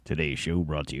Today's show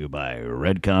brought to you by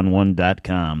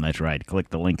redcon1.com. That's right. Click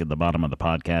the link at the bottom of the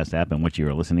podcast app in which you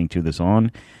are listening to this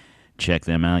on. Check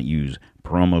them out. Use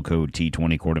promo code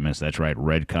T20 Quartermiss. That's right.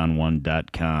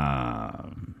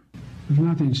 redcon1.com. There's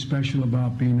nothing special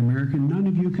about being American. None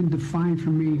of you can define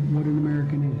for me what an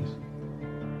American is.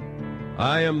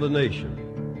 I am the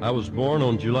nation. I was born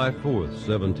on July 4th,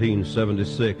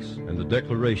 1776, and the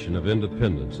Declaration of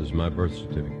Independence is my birth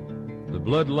certificate. The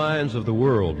bloodlines of the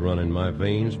world run in my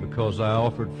veins because I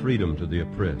offered freedom to the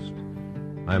oppressed.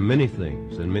 I am many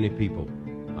things and many people.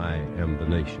 I am the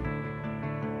nation.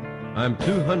 I am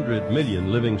 200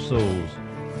 million living souls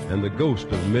and the ghost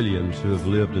of millions who have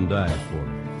lived and died for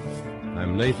me. I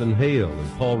am Nathan Hale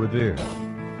and Paul Revere.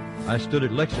 I stood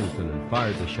at Lexington and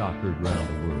fired the shot heard round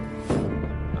the world.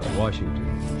 I'm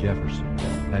Washington, Jefferson,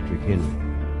 Patrick Henry.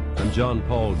 I'm John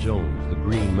Paul Jones, the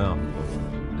Green Mountain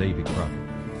Boys, Davy Crockett.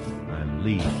 I'm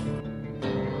Lee.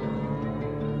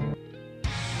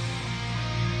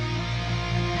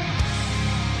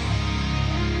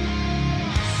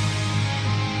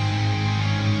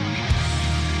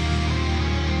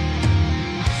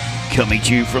 Coming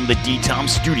to you from the D-Tom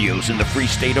Studios in the free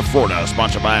state of Florida,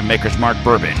 sponsored by Maker's Mark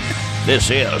Bourbon. This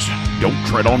is Don't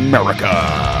Tread on America.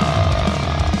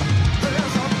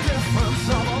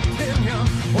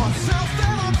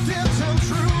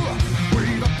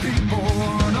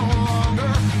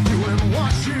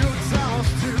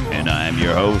 And I'm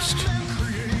your host,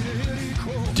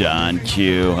 Don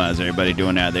Q. How's everybody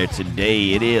doing out there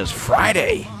today? It is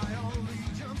Friday,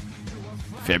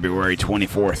 February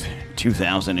 24th,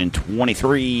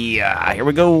 2023. Here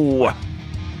we go.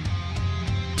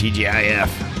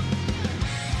 TGIF.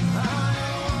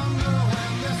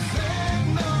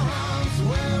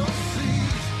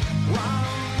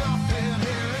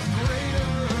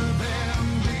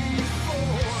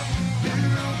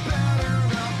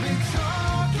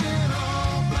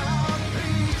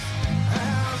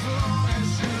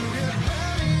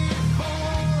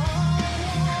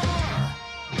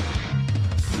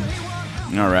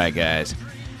 All right, guys.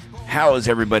 How is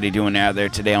everybody doing out there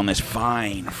today on this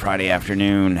fine Friday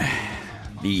afternoon?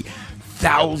 The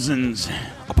thousands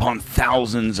upon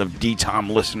thousands of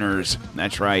D-Tom listeners.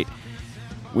 That's right.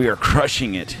 We are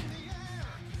crushing it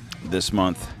this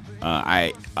month.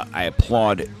 I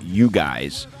applaud you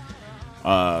guys.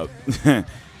 I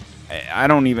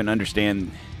don't even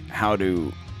understand how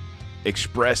to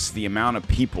express the amount of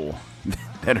people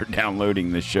that are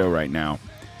downloading this show right now.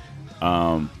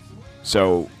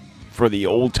 So for the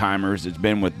old timers, it's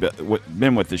been with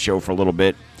the show for a little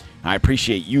bit. I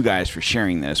appreciate you guys for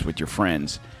sharing this with your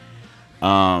friends.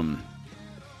 I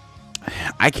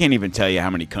can't even tell you how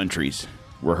many countries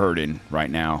we're heard in right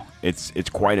now. It's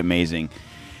quite amazing.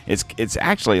 It's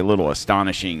actually a little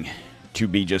astonishing to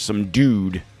be just some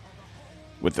dude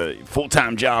with a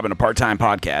full-time job and a part-time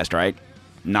podcast, right?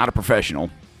 Not a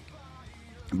professional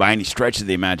by any stretch of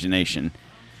the imagination.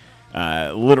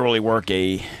 Literally work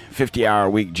a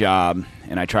 50-hour-a-week job,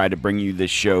 and I try to bring you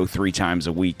this show 3 times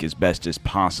a week as best as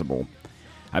possible.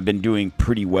 I've been doing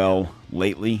pretty well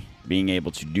lately, being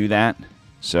able to do that,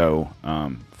 so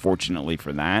fortunately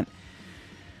for that.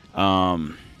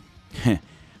 But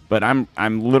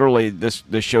I'm literally, this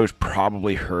show's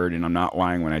probably heard, and I'm not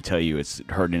lying when I tell you it's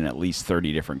heard in at least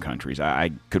 30 different countries.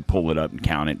 I could pull it up and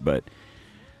count it, but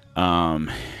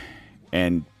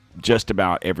and just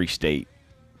about every state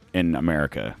in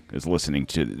America is listening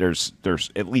to. There's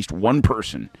at least one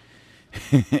person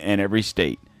in every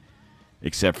state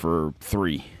except for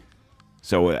 3.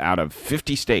 So out of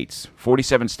 50 states,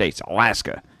 47 states,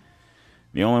 Alaska,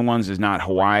 the only ones is not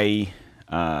Hawaii,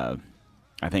 I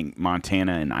think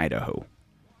Montana and Idaho.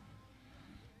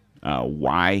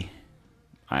 Why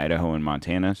Idaho and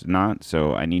Montana is not?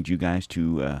 So I need you guys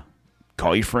to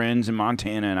call your friends in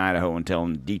Montana and Idaho and tell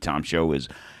them the D-Tom Show is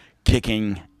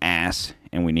kicking ass,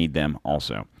 and we need them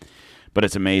also. But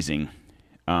it's amazing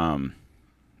to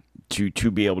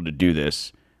be able to do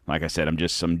this. Like I said, I'm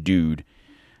just some dude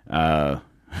who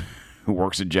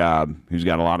works a job, who's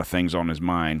got a lot of things on his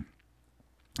mind,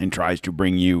 and tries to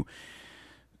bring you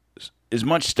as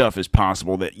much stuff as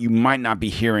possible that you might not be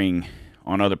hearing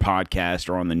on other podcasts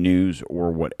or on the news or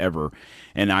whatever.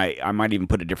 And I might even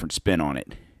put a different spin on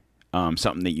it.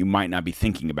 Something that you might not be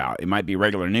thinking about. It might be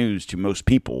regular news to most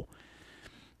people,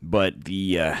 but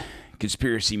the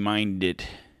conspiracy-minded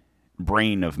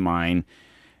brain of mine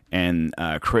and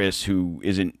Chris, who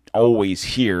isn't always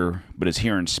here, but is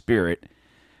here in spirit,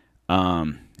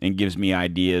 and gives me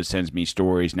ideas, sends me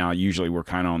stories. Now, usually we're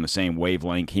kind of on the same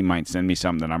wavelength. He might send me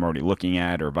something that I'm already looking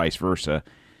at, or vice versa.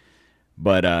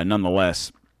 But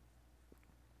nonetheless,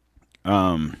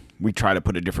 we try to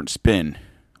put a different spin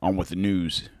on what the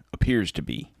news appears to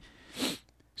be.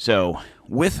 So,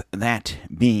 with that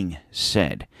being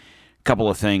said, a couple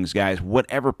of things, guys.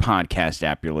 Whatever podcast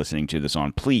app you're listening to this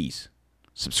on, please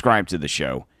subscribe to the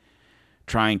show.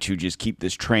 Trying to just keep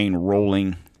this train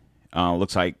rolling.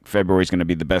 Looks like February is going to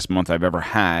be the best month I've ever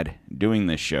had doing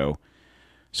this show.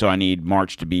 So I need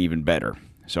March to be even better.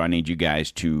 So I need you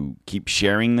guys to keep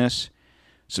sharing this,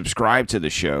 subscribe to the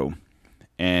show,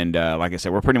 and like I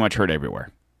said, we're pretty much heard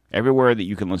everywhere. Everywhere that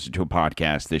you can listen to a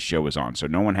podcast, this show is on. So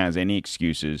no one has any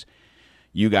excuses.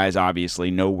 You guys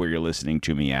obviously know where you're listening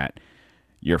to me at.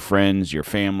 Your friends, your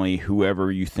family,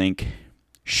 whoever you think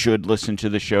should listen to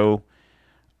the show,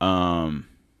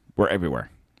 we're everywhere.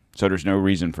 So there's no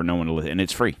reason for no one to listen. And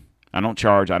it's free. I don't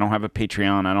charge. I don't have a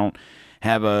Patreon. I don't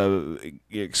have a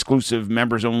exclusive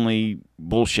members-only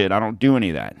bullshit. I don't do any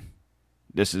of that.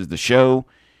 This is the show.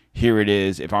 Here it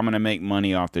is. If I'm going to make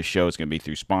money off this show, it's going to be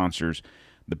through sponsors.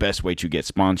 The best way to get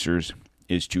sponsors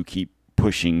is to keep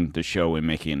pushing the show and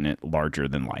making it larger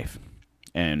than life.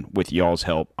 And with y'all's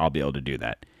help, I'll be able to do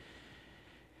that.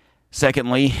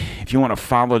 Secondly, if you want to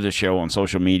follow the show on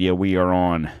social media, we are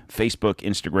on Facebook,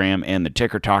 Instagram, and the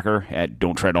Ticker Talker at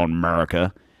Don't Tread on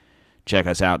America. Check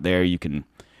us out there. You can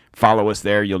follow us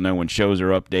there. You'll know when shows are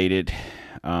updated.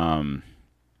 Some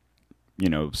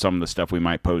of the stuff we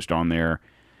might post on there.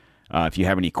 If you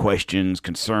have any questions,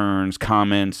 concerns,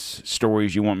 comments,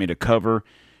 stories you want me to cover,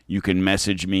 you can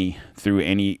message me through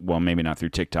maybe not through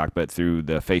TikTok, but through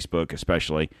the Facebook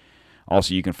especially.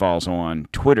 Also, you can follow us on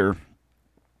Twitter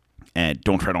at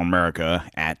Don't Tread on America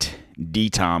at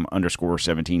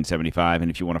DTOM_1775. And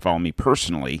if you want to follow me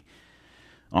personally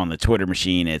on the Twitter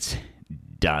machine, it's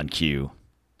DonQ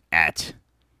at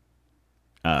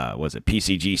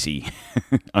PCGC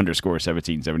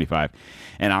 _1775.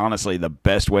 And honestly, the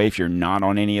best way, if you're not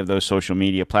on any of those social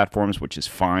media platforms, which is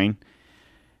fine,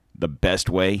 the best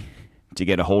way to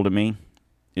get a hold of me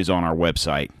is on our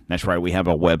website. That's right, we have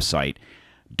a website,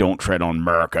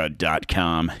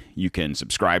 don'ttreadonamerica.com. You can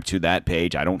subscribe to that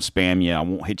page. I don't spam you. I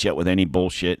won't hit you up with any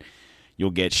bullshit.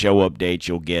 You'll get show updates.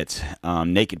 You'll get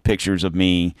naked pictures of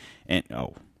me. And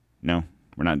oh, no,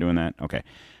 we're not doing that? Okay.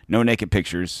 No naked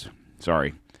pictures.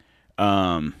 Sorry.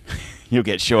 You'll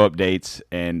get show updates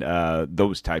and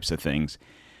those types of things.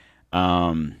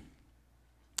 And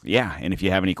if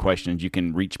you have any questions, you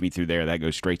can reach me through there. That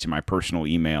goes straight to my personal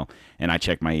email, and I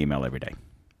check my email every day.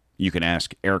 You can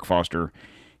ask Eric Foster.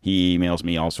 He emails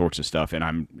me all sorts of stuff,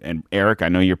 and Eric, I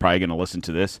know you're probably going to listen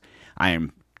to this. I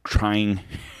am trying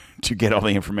to get all the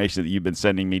information that you've been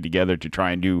sending me together to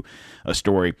try and do a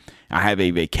story. I have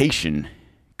a vacation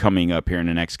coming up here in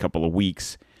the next couple of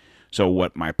weeks. So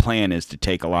what my plan is to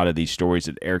take a lot of these stories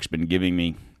that Eric's been giving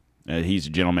me. He's a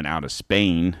gentleman out of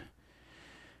Spain.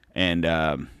 And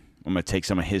I'm going to take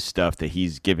some of his stuff that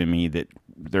he's given me that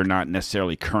they're not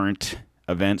necessarily current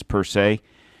events per se.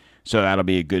 So that'll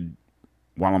be a good,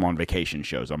 while I'm on vacation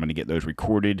shows, I'm going to get those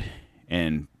recorded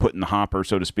and put in the hopper,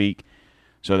 so to speak,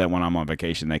 so that when I'm on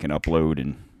vacation, they can upload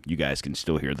and you guys can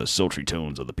still hear the sultry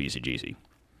tones of the PCGC.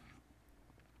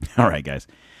 All right, guys.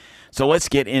 So let's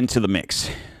get into the mix.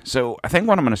 So I think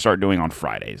what I'm going to start doing on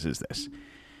Fridays is this.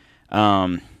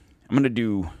 I'm going to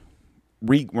do,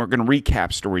 we're going to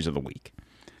recap stories of the week.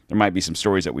 There might be some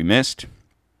stories that we missed,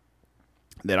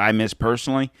 that I missed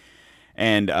personally,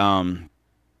 and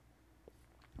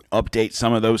update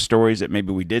some of those stories that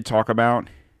maybe we did talk about.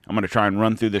 I'm going to try and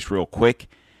run through this real quick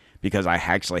because I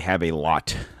actually have a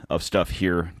lot of stuff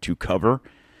here to cover.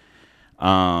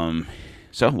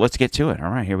 So let's get to it. All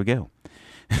right, here we go.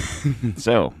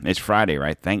 So, it's Friday,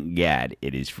 right? Thank God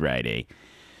it is Friday.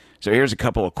 So, here's a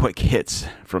couple of quick hits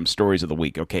from stories of the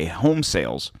week. Okay, home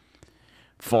sales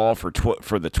fall for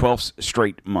the 12th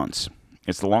straight months.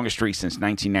 It's the longest streak since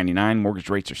 1999. Mortgage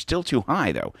rates are still too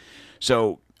high, though.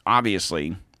 So,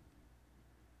 obviously,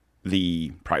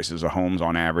 the prices of homes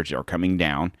on average are coming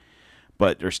down,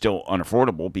 but they're still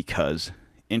unaffordable because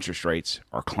interest rates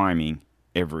are climbing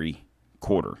every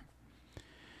quarter.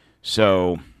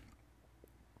 So,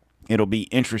 it'll be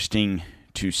interesting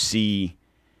to see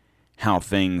how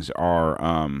things are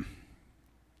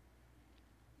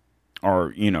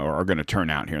going to turn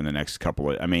out here in the next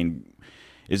couple of.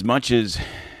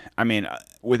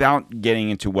 Without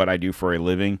getting into what I do for a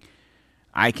living,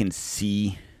 I can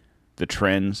see the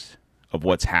trends of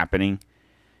what's happening,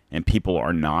 and people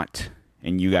are not.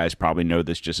 And you guys probably know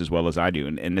this just as well as I do.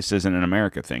 And this isn't an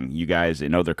America thing. You guys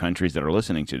in other countries that are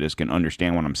listening to this can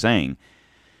understand what I'm saying.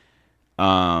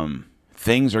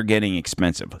 Things are getting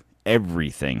expensive.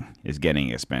 Everything is getting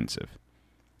expensive.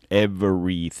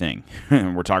 Everything.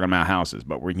 We're talking about houses,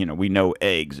 but we know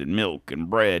eggs and milk and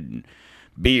bread and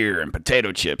beer and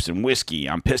potato chips and whiskey.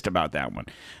 I'm pissed about that one.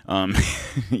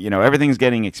 Everything's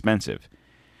getting expensive.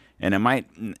 And it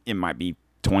might be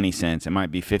 20 cents. It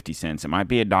might be 50 cents. It might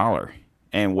be $1.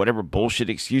 And whatever bullshit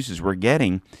excuses we're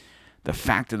getting, the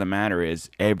fact of the matter is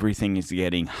everything is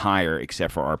getting higher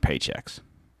except for our paychecks.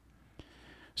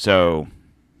 So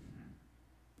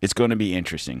it's going to be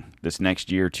interesting. This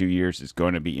next year, 2 years is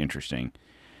going to be interesting.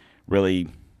 Really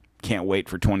can't wait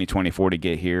for 2024 to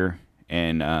get here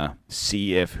and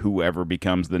see if whoever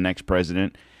becomes the next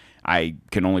president. I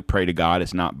can only pray to God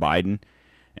it's not Biden.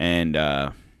 And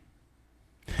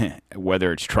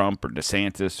whether it's Trump or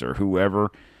DeSantis or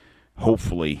whoever,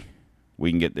 hopefully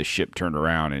we can get this ship turned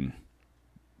around and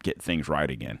get things right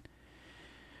again.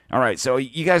 All right, so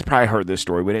you guys probably heard this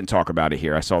story. We didn't talk about it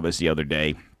here. I saw this the other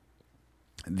day.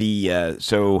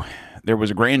 So there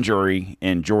was a grand jury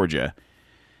in Georgia,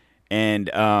 and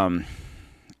I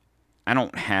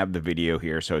don't have the video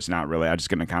here, so it's not really. I'm just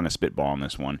going to kind of spitball on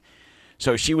this one.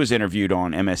 So she was interviewed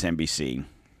on MSNBC,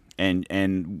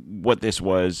 and what this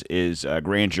was is a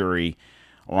grand jury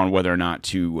on whether or not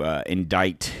to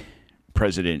indict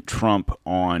President Trump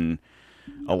on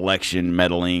election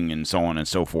meddling and so on and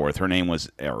so forth. Her name is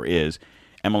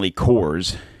Emily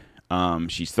Kohrs.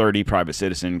 She's 30, private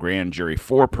citizen, grand jury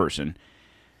foreperson.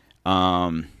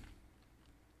 The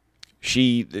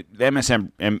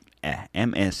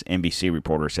MSNBC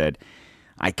reporter said,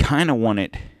 I kind of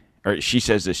wanted, or she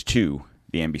says this to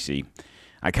the NBC,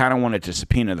 I kind of wanted to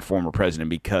subpoena the former president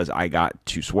because I got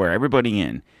to swear everybody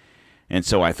in. And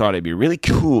so I thought it'd be really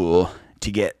cool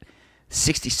to get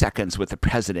 60 seconds with the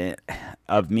president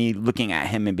of me looking at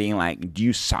him and being like, do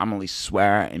you solemnly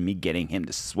swear? And me getting him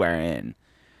to swear in.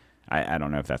 I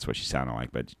don't know if that's what she sounded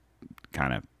like, but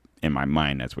kind of in my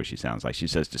mind, that's what she sounds like. She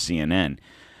says to CNN,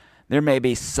 there may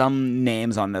be some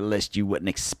names on the list you wouldn't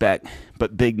expect,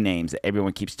 but big names that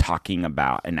everyone keeps talking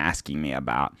about and asking me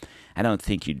about. I don't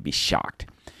think you'd be shocked.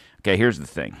 Okay, here's the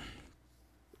thing.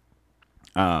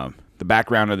 The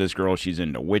background of this girl, she's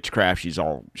into witchcraft.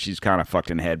 She's kind of fucked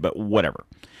in the head, but whatever.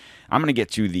 I'm going to get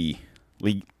to the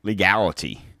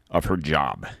legality of her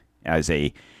job as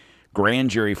a grand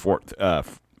jury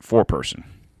foreperson.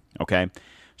 Okay?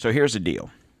 So here's the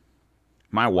deal.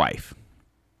 My wife,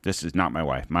 this is not my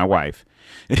wife. My wife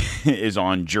is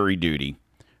on jury duty,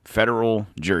 federal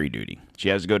jury duty. She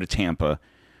has to go to Tampa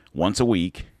once a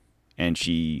week, and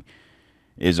she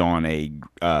is on a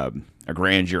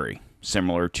grand jury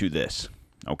similar to this,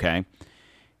 okay?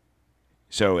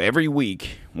 So every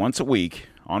week, once a week,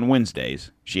 on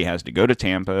Wednesdays, she has to go to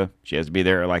Tampa. She has to be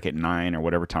there like at 9 or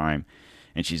whatever time,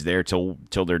 and she's there till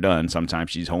they're done.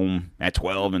 Sometimes she's home at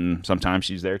 12, and sometimes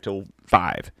she's there till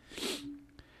 5.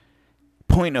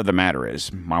 Point of the matter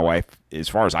is, my wife, as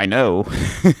far as I know,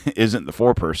 isn't the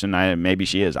foreperson. Maybe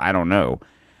she is. I don't know.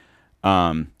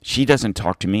 She doesn't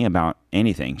talk to me about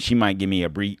anything. She might give me a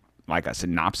brief, like a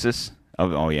synopsis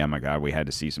of, oh yeah, my God, we had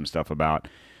to see some stuff about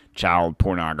child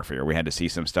pornography, or we had to see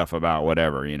some stuff about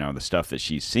whatever, the stuff that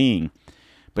she's seeing.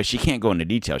 But she can't go into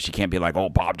detail. She can't be like, oh,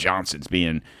 Bob Johnson's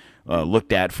being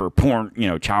looked at for porn,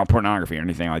 child pornography or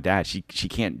anything like that. She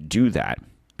can't do that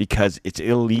because it's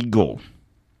illegal.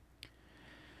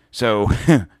 So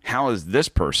how is this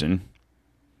person,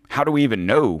 how do we even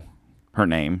know her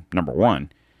name, number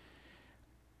one?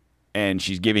 And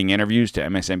she's giving interviews to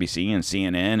MSNBC and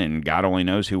CNN and God only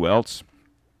knows who else,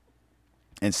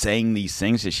 and saying these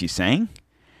things that she's saying.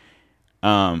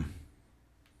 I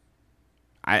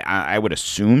would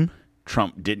assume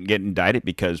Trump didn't get indicted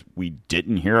because we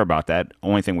didn't hear about that.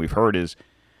 Only thing we've heard is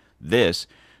this.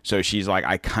 So she's like,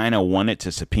 I kind of wanted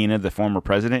to subpoena the former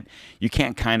president. You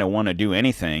can't kind of want to do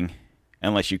anything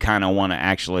unless you kind of want to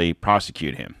actually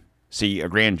prosecute him. See, a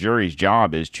grand jury's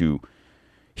job is to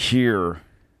hear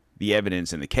the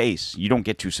evidence in the case. You don't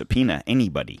get to subpoena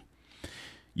anybody.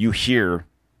 You hear,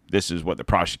 this is what the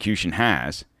prosecution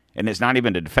has, and it's not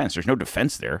even the defense. There's no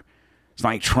defense there. It's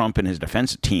not like Trump and his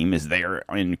defense team is there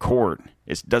in court.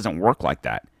 It doesn't work like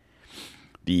that.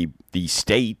 The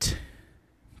state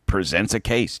presents a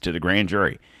case to the grand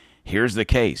jury. Here's the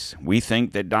case. We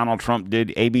think that Donald Trump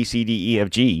did A, B, C, D, E, F,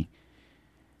 G,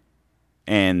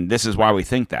 and this is why we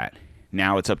think that.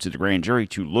 Now it's up to the grand jury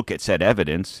to look at said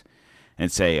evidence and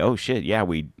say, oh shit, yeah,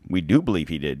 we do believe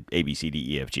he did A, B, C,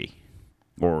 D, E, F, G.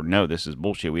 Or no, this is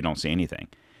bullshit, we don't see anything.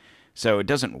 So it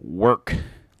doesn't work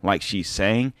like she's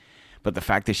saying, but the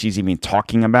fact that she's even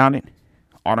talking about it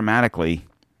automatically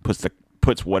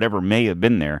puts whatever may have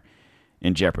been there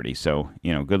in jeopardy. So,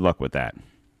 good luck with that.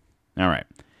 All right.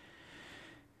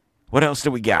 What else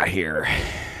do we got here?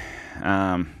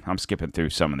 I'm skipping through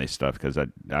some of this stuff because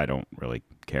I don't really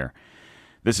care.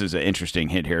 This is an interesting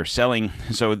hit here. Selling,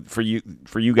 so for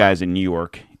you guys in New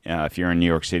York, if you're in New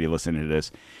York City listening to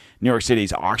this, New York City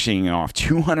is auctioning off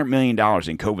 $200 million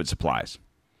in COVID supplies.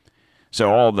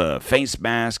 So all the face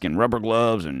mask and rubber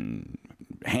gloves and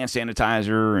hand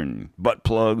sanitizer and butt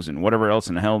plugs and whatever else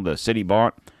in the hell the city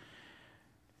bought,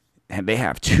 and they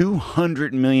have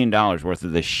 $200 million worth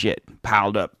of this shit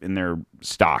piled up in their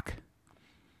stock.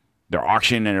 They're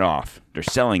auctioning it off. They're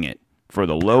selling it for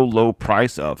the low, low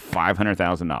price of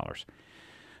 $500,000.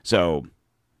 So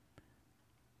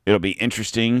it'll be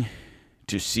interesting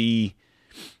to see.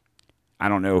 I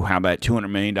don't know how that $200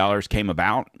 million came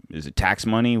about. Is it tax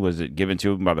money? Was it given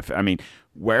to them by the... I mean,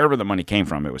 wherever the money came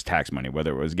from, it was tax money.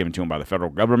 Whether it was given to them by the federal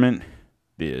government,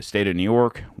 the state of New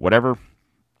York, whatever.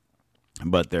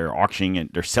 But they're auctioning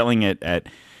it. They're selling it at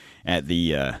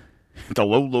the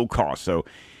low, low cost. So,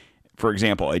 for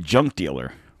example, a junk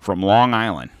dealer from Long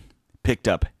Island picked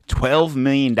up $12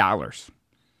 million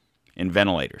in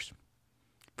ventilators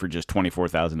for just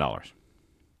 $24,000.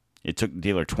 It took the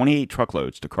dealer 28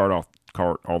 truckloads to cart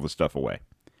all the stuff away.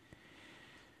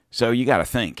 So you got to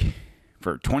think,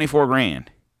 for $24,000,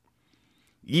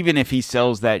 even if he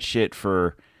sells that shit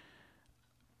for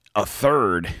a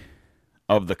third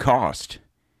of the cost,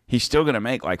 he's still going to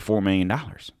make like $4 million.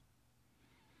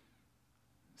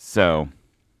 So,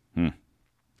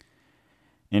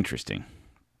 interesting.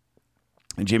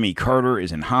 Jimmy Carter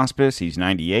is in hospice. He's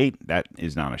 98. That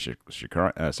is not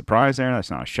a surprise there. That's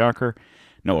not a shocker.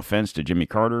 No offense to Jimmy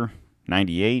Carter,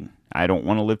 98. I don't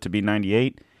want to live to be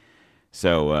 98.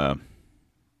 So,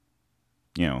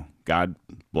 God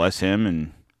bless him,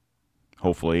 and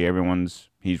hopefully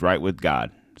he's right with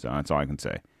God. So that's all I can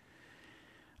say.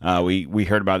 We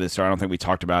heard about this, so I don't think we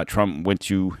talked about it. Trump went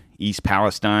to East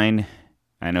Palestine.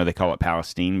 I know they call it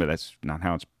Palestine, but that's not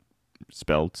how it's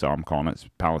spelled, so I'm calling it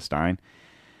Palestine.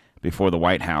 Before the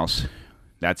White House.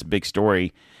 That's a big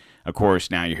story. Of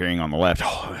course, now you're hearing on the left,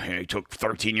 he took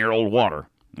 13-year-old water.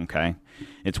 Okay.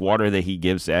 It's water that he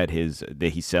gives that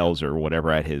he sells or whatever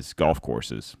at his golf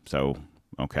courses. So,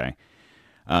 okay.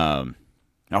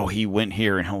 He went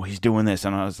here and he's doing this.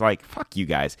 And I was like, fuck you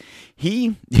guys.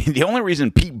 The only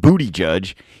reason Pete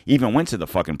Buttigieg even went to the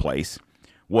fucking place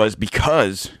was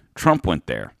because Trump went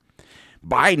there.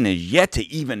 Biden is yet to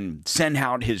even send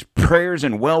out his prayers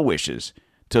and well wishes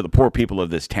to the poor people of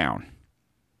this town.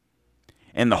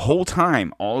 And the whole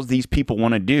time, all these people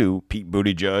want to do, Pete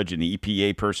Buttigieg and the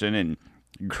EPA person and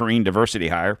Korean diversity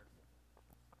hire,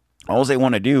 all they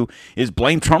want to do is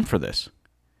blame Trump for this.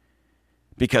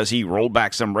 Because he rolled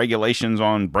back some regulations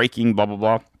on braking, blah, blah,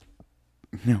 blah.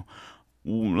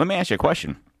 Let me ask you a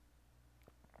question.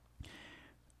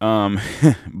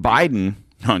 Biden,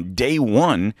 on day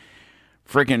one,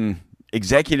 freaking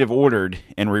executive ordered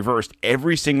and reversed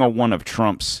every single one of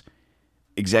Trump's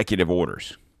executive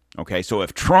orders. Okay, so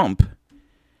if Trump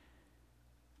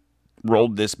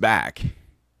rolled this back,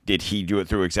 did he do it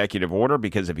through executive order?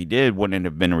 Because if he did, wouldn't it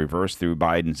have been reversed through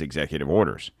Biden's executive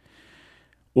orders?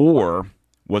 Or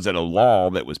was it a law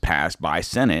that was passed by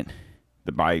Senate,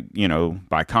 by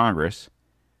Congress,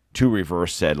 to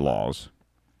reverse said laws?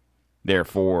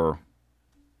 Therefore,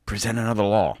 present another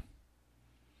law.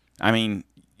 I mean,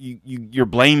 you're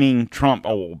blaming Trump.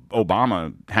 Oh,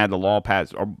 Obama had the law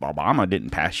passed. Obama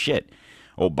didn't pass shit.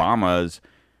 Obama's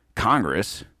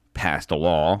Congress passed a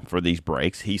law for these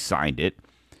brakes. He signed it.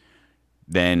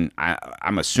 Then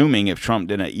I'm assuming if Trump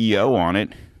did an EO on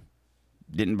it,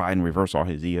 didn't Biden reverse all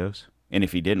his EOs? And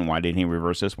if he didn't, why didn't he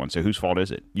reverse this one? So whose fault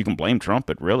is it? You can blame Trump,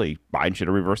 but really, Biden should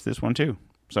have reversed this one too.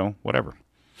 So whatever.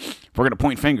 If we're going to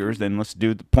point fingers, then let's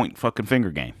do the point fucking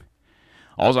finger game.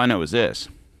 All I know is this.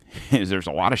 Is there's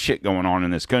a lot of shit going on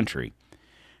in this country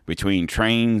between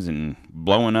trains and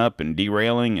blowing up and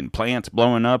derailing and plants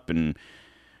blowing up and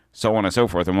so on and so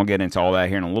forth. And we'll get into all that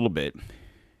here in a little bit.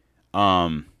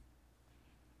 Biden,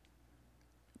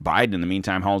 in the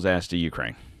meantime, hauls ass to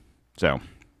Ukraine. So,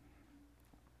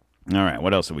 all right,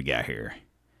 what else have we got here?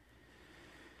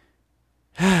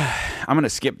 I'm going to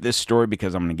skip this story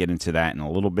because I'm going to get into that in a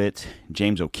little bit.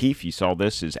 James O'Keefe, you saw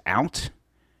this, is out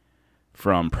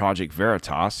from Project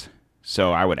Veritas.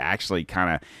 So I would actually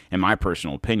kind of, in my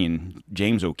personal opinion,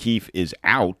 James O'Keefe is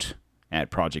out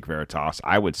at Project Veritas.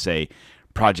 I would say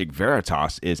Project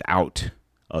Veritas is out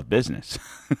of business.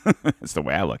 That's the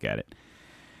way I look at it.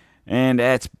 And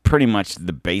that's pretty much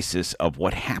the basis of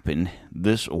what happened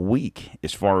this week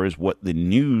as far as what the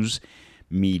news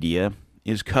media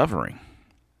is covering.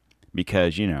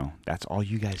 Because, that's all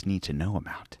you guys need to know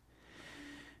about.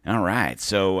 All right,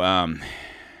 so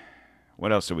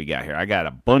what else do we got here? I got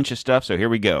a bunch of stuff, so here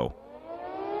we go.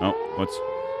 Oh, what's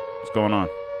going on?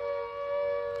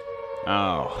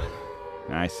 Oh,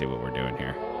 I see what we're doing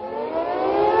here.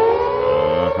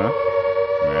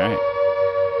 Uh-huh. All right.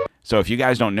 So if you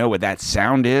guys don't know what that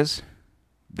sound is,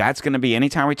 that's going to be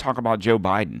anytime we talk about Joe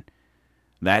Biden,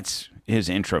 that's his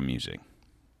intro music.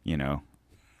 You know,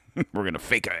 we're going to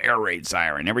fake an air raid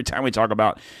siren every time we talk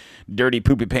about dirty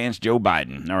poopy pants Joe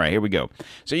Biden. All right, here we go.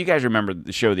 So you guys remember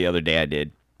the show the other day I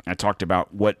did. I talked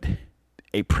about what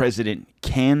a president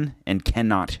can and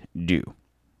cannot do,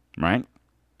 right?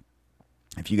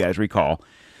 If you guys recall,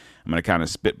 I'm going to kind of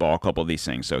spitball a couple of these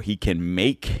things. So he can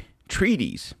make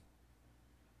treaties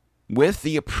with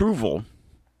the approval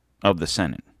of the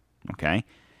Senate, okay?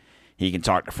 He can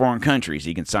talk to foreign countries.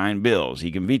 He can sign bills.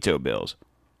 He can veto bills.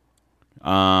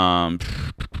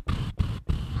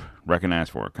 Recognize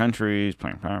foreign countries,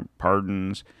 plan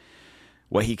pardons.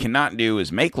 What he cannot do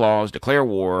is make laws, declare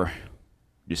war,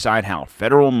 decide how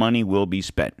federal money will be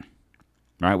spent.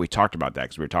 Right? We talked about that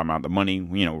because we were talking about the money,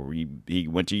 you know, he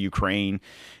went to Ukraine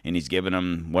and he's giving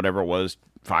them whatever it was,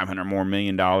 $500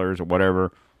 million more or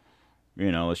whatever.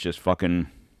 You know, it's just fucking...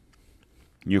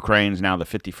 Ukraine's now the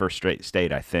 51st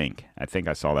state, I think. I think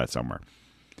I saw that somewhere.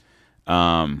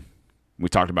 We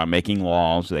talked about making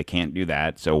laws. They can't do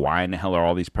that. So why in the hell are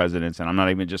all these presidents, and I'm not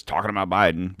even just talking about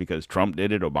Biden, because Trump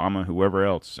did it, Obama, whoever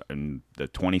else, and the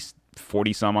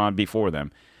 40 some odd before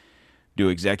them, do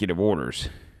executive orders.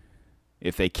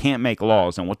 If they can't make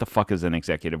laws, then what the fuck is an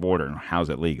executive order, and how's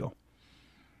it legal?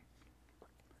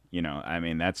 You know, I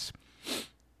mean, that's...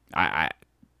 I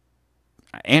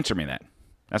answer me that.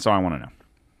 That's all I want to know.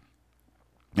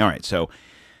 All right, so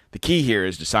the key here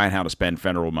is decide how to spend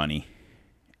federal money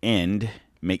and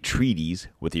make treaties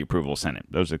with the approval of the Senate.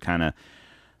 Those are kind of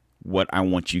what I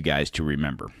want you guys to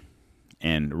remember.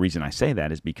 And the reason I say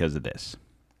that is because of this.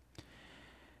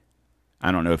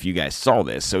 I don't know if you guys saw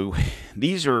this. So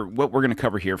these are what we're going to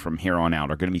cover here from here on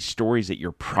out are going to be stories that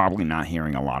you're probably not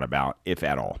hearing a lot about, if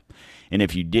at all. And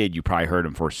if you did, you probably heard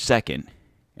them for a second,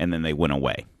 and then they went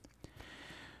away.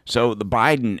 So the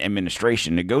Biden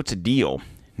administration negotiates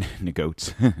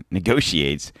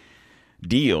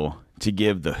deal to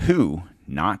give the WHO,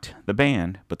 not the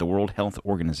band, but the World Health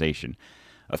Organization,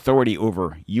 authority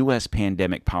over U.S.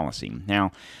 pandemic policy.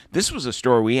 Now, this was a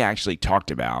story we actually talked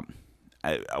about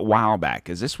a while back,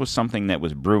 because this was something that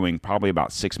was brewing probably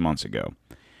about 6 months ago.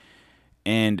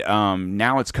 And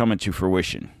now it's coming to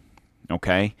fruition,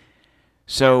 okay?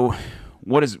 So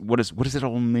what does it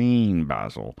all mean,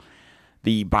 Basil?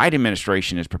 The Biden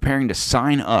administration is preparing to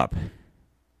sign up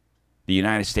the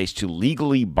United States to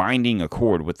legally binding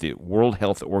accord with the World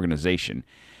Health Organization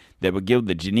that would give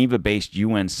the Geneva-based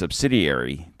UN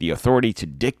subsidiary the authority to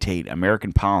dictate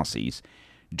American policies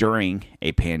during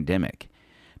a pandemic.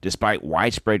 Despite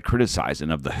widespread criticism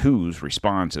of the WHO's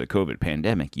response to the COVID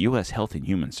pandemic, U.S. Health and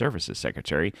Human Services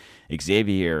Secretary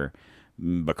Xavier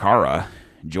Becerra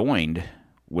joined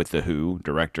with the WHO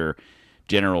Director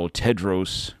General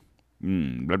Tedros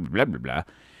blah, blah, blah, blah,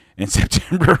 in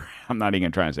September. I'm not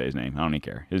even trying to say his name. I don't even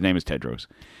care. His name is Tedros.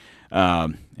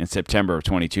 In September of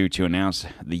 22 to announce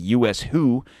the U.S.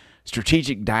 WHO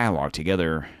strategic dialogue.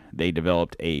 Together, they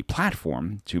developed a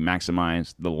platform to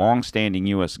maximize the long-standing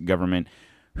U.S. government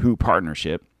WHO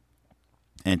partnership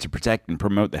and to protect and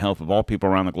promote the health of all people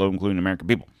around the globe, including American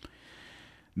people.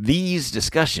 These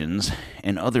discussions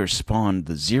and others spawned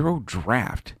the zero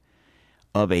draft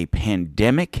of a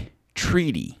pandemic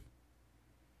treaty.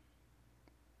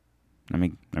 Let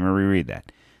me reread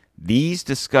that. These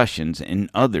discussions and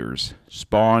others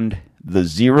spawned the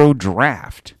zero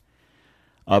draft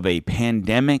of a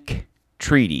pandemic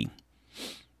treaty.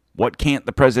 What can't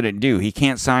the president do? He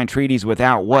can't sign treaties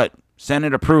without what?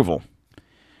 Senate approval.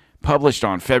 Published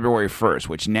on February 1st,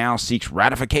 which now seeks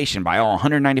ratification by all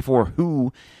 194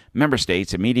 WHO member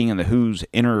states. A meeting in the WHO's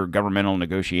intergovernmental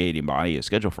negotiating body is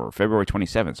scheduled for February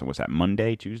 27th. So what's that,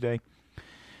 Monday, Tuesday?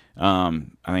 I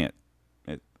think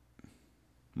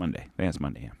Monday. I think it's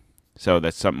Monday, yeah. So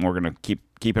that's something we're going to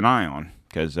keep an eye on,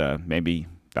 because maybe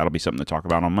that'll be something to talk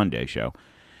about on Monday's show,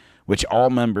 which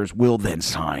all members will then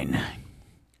sign.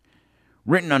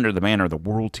 Written under the banner of the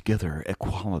World Together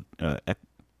Equitably.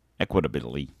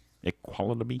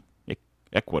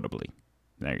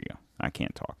 There you go. I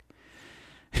can't talk.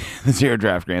 The zero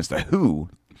draft grants the WHO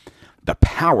the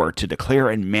power to declare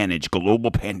and manage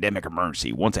global pandemic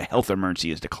emergency. Once a health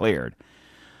emergency is declared,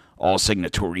 all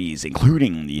signatories,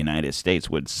 including the United States,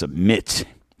 would submit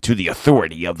to the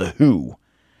authority of the WHO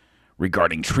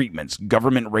regarding treatments,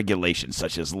 government regulations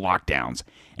such as lockdowns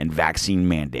and vaccine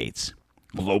mandates,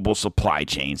 global supply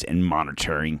chains, and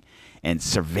monitoring and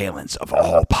surveillance of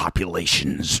all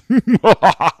populations. Oh,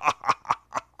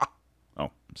 I'm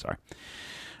sorry.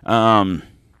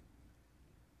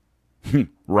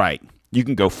 Right. You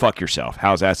can go fuck yourself.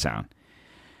 How's that sound?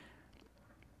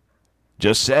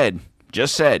 Just said.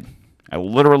 I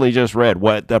literally just read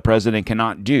what the president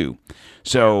cannot do.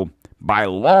 So by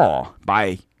law,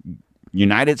 by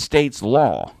United States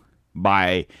law,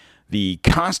 by the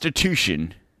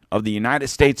Constitution of the United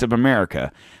States of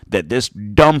America that this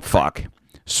dumb fuck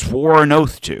swore an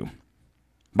oath to,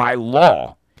 by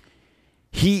law,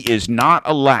 he is not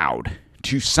allowed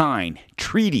to sign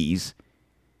treaties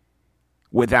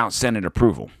without Senate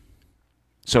approval.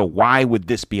 So why would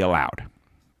this be allowed?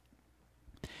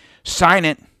 Sign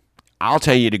it. I'll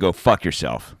tell you to go fuck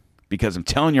yourself. Because I'm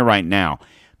telling you right now,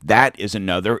 that is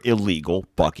another illegal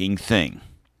fucking thing.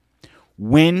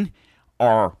 When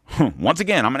are, once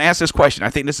again, I'm going to ask this question. I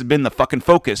think this has been the fucking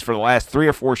focus for the last 3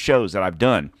 or 4 shows that I've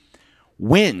done.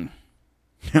 When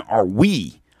are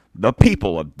we, the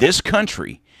people of this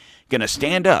country, going to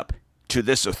stand up to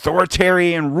this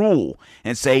authoritarian rule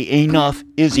and say enough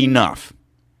is enough?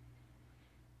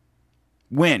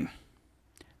 When?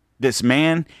 This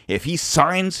man, if he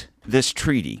signs this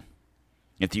treaty,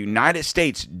 if the United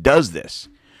States does this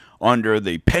under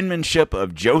the penmanship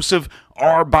of Joseph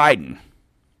R. Biden,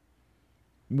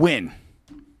 when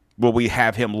will we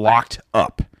have him locked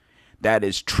up? That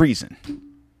is treason.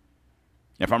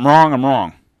 If I'm wrong, I'm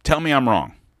wrong. Tell me I'm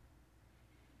wrong.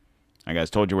 I guys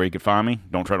told you where you could find me.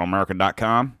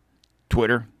 Don'tTreadOnAmerica.com,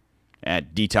 Twitter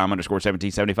at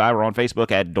DTom_1775, or on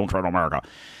Facebook at Don't Tread on America.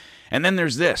 And then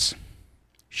there's this.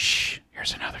 Shh,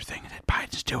 here's another thing that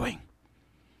Biden's doing.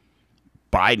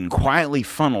 Biden quietly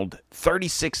funneled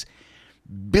 $36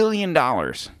 billion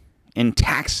in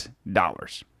tax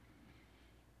dollars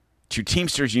to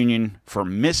Teamsters Union for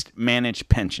mismanaged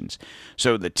pensions.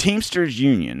 So the Teamsters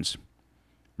Unions,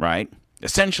 right,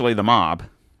 essentially the mob,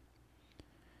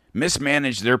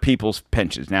 mismanaged their people's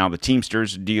pensions. Now, the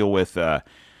Teamsters deal with,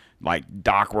 like,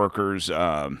 dock workers,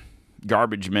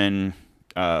 garbage men,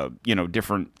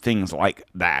 different things like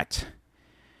that.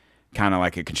 Kind of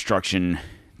like a construction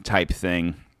type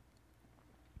thing.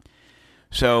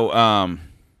 So,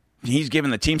 he's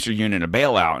given the Teamster Union a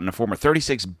bailout in the form of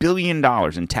 $36 billion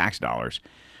in tax dollars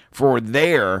for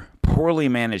their poorly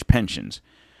managed pensions.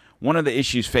 One of the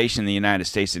issues facing the United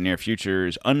States in the near future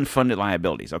is unfunded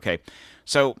liabilities. Okay,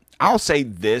 so I'll say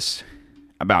this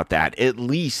about that. At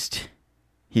least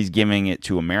he's giving it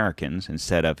to Americans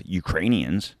instead of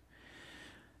Ukrainians.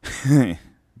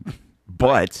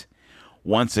 But,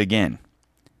 once again,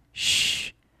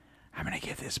 shh, I'm going to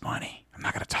give this money. I'm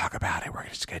not going to talk about it. We're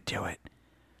just going to do it.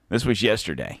 This was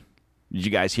yesterday. Did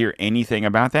you guys hear anything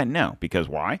about that? No. Because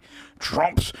why?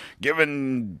 Trump's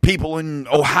giving people in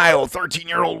Ohio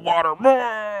 13-year-old water.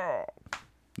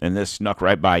 And this snuck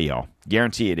right by y'all.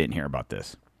 Guarantee you didn't hear about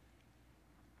this.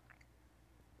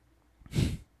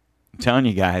 I'm telling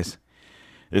you guys,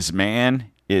 this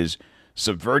man is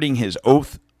subverting his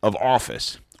oath of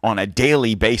office on a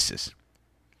daily basis.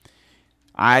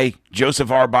 I, Joseph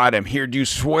R. Biden, here do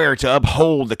swear to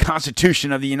uphold the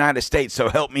Constitution of the United States, so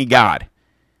help me God.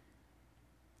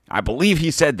 I believe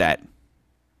he said that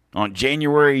on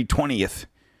January 20th,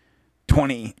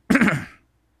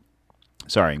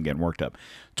 sorry, I'm getting worked up,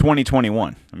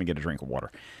 2021. Let me get a drink of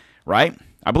water. Right?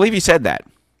 I believe he said that.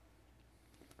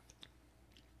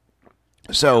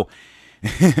 So,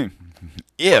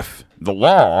 if the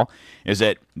law is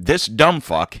that this dumb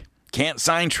fuck can't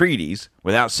sign treaties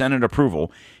without Senate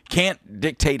approval, can't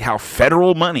dictate how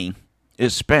federal money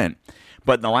is spent,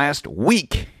 but in the last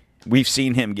week, we've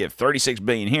seen him give $36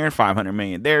 billion here, $500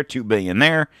 million there, $2 billion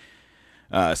there,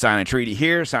 sign a treaty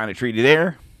here, sign a treaty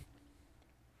there,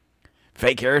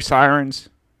 fake air sirens.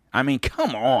 I mean,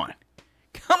 come on.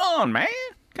 Come on, man.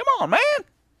 Come on, man.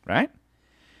 Right?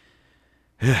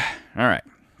 All right.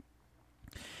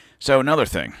 So another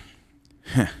thing.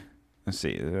 Let's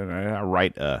see. I'll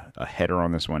write a header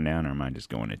on this one down, or am I just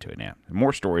going into it now?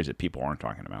 More stories that people aren't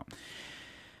talking about.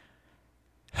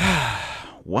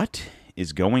 What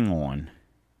is going on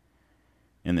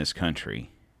in this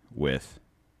country with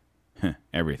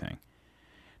everything?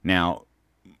 Now,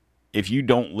 if you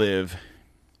don't live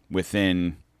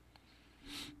within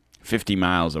 50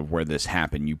 miles of where this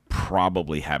happened, you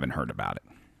probably haven't heard about it.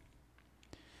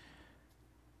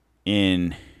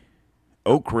 In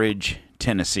Oak Ridge,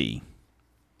 Tennessee,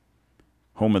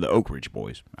 home of the Oak Ridge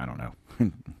Boys. I don't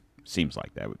know. Seems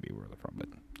like that would be where they're from, but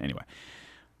anyway.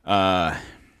 I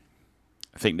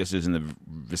think this is in the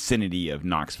vicinity of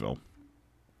Knoxville.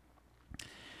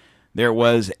 There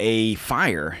was a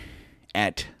fire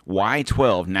at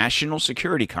Y-12 National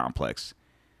Security Complex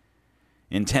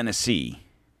in Tennessee,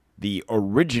 the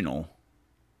original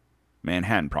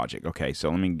Manhattan Project. Okay, so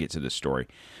let me get to this story.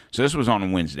 So this was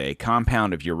on Wednesday. A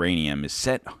compound of uranium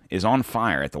is on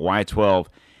fire at the Y-12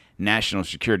 National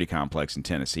Security Complex in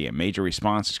Tennessee. A major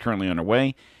response is currently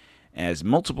underway as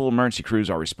multiple emergency crews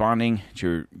are responding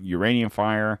to uranium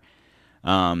fire.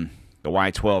 The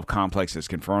Y-12 complex has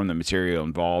confirmed the material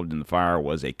involved in the fire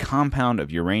was a compound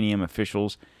of uranium.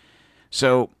 Officials.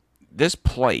 So this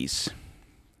place,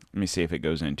 let me see if it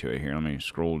goes into it here. Let me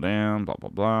scroll down, blah, blah,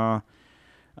 blah.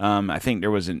 I think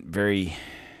there was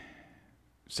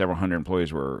several hundred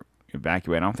employees were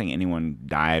evacuated. I don't think anyone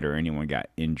died or anyone got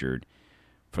injured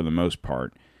for the most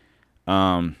part.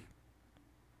 It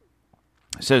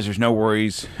says there's no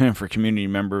worries for community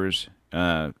members,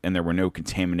 and there were no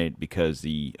contaminated because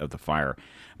of the fire.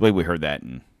 I believe we heard that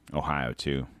in Ohio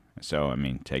too. So, I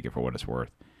mean, take it for what it's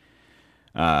worth.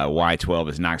 Y-12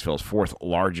 is Knoxville's fourth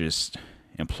largest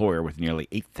employer with nearly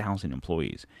 8,000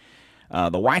 employees.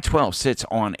 The Y-12 sits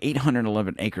on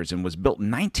 811 acres and was built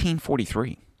in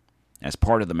 1943 as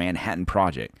part of the Manhattan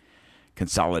Project.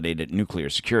 Consolidated Nuclear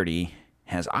Security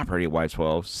has operated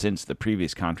Y-12 since the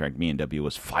previous contract B&W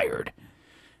was fired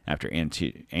after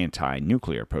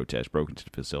anti-nuclear protests broke into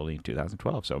the facility in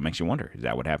 2012. So it makes you wonder, is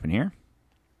that what happened here?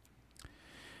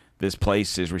 This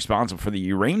place is responsible for the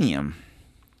uranium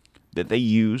that they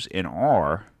use in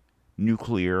our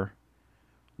nuclear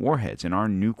warheads, in our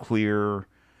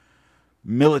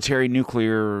military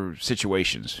nuclear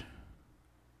situations.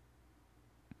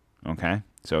 Okay?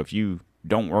 So if you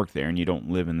don't work there and you don't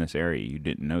live in this area, you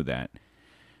didn't know that.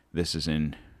 This is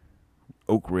in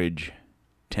Oak Ridge,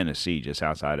 Tennessee, just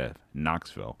outside of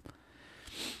Knoxville.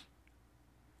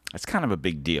 That's kind of a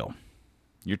big deal.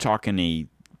 You're talking a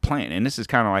plant, and this is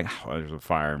kind of like, oh, there's a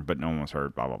fire, but no one was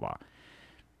hurt, blah, blah, blah.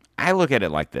 I look at it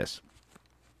like this.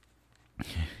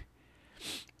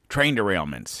 Train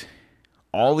derailments.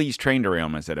 All these train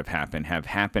derailments that have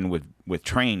happened with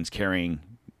trains carrying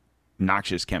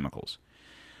noxious chemicals.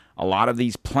 A lot of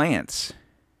these plants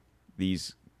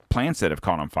that have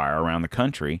caught on fire around the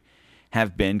country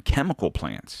have been chemical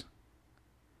plants.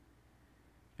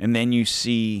 And then you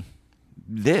see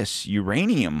this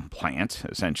uranium plant,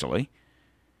 essentially,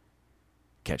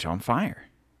 catch on fire.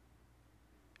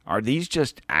 Are these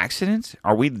just accidents?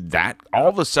 Are we that all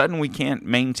of a sudden we can't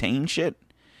maintain shit?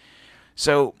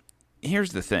 So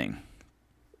here's the thing.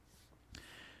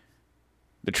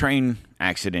 The train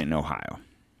accident in Ohio.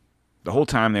 The whole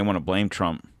time they want to blame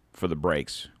Trump for the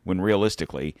brakes, when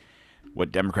realistically,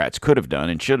 what Democrats could have done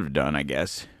and should have done, I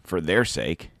guess, for their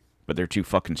sake, but they're too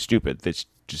fucking stupid. It's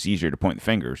just easier to point the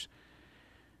fingers.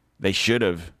 They should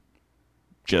have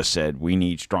just said, we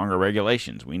need stronger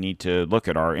regulations. We need to look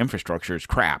at our infrastructure as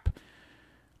crap.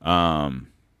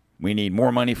 We need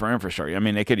more money for infrastructure. I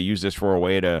mean, they could have used this for a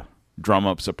way to drum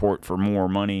up support for more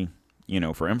money,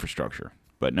 for infrastructure.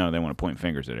 But no, they want to point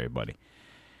fingers at everybody.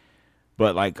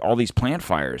 But like all these plant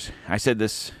fires, I said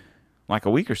this like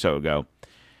a week or so ago.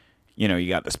 You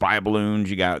got the spy balloons,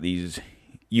 you got these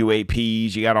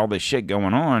UAPs, you got all this shit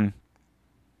going on.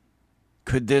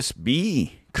 Could this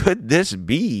be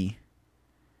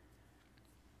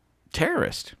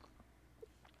terrorist?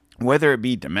 Whether it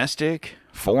be domestic,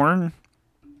 foreign,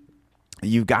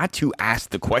 you've got to ask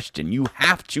the question. You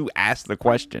have to ask the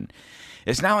question.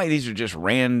 It's not like these are just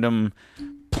random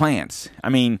plants. I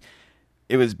mean,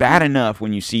 it was bad enough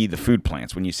when you see the food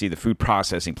plants, when you see the food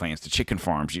processing plants, the chicken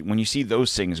farms. When you see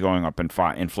those things going up in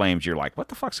flames, you're like, what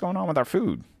the fuck's going on with our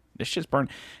food? This shit's burned.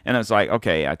 And it's like,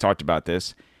 okay, I talked about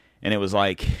this. And it was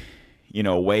like,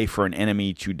 a way for an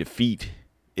enemy to defeat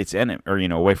its enemy, or,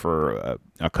 a way for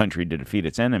a country to defeat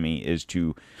its enemy is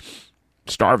to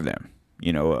starve them.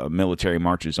 A military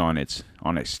marches on its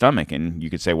stomach. And you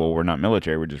could say, well, we're not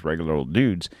military. We're just regular old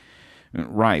dudes.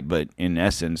 Right. But in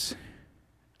essence,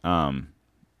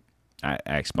 I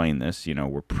explained this,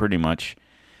 we're pretty much,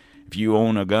 if you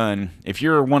own a gun, if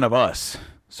you're one of us,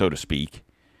 so to speak,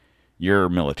 you're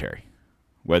military.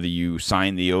 Whether you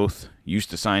sign the oath,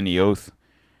 used to sign the oath,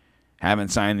 haven't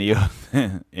signed the oath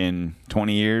in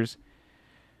 20 years,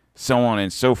 so on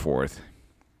and so forth,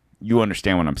 you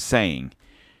understand what I'm saying.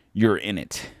 You're in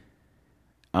it.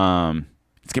 It's going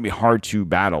to be hard to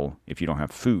battle if you don't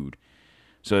have food.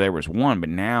 So there was one, but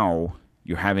now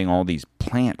you're having all these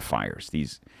plant fires,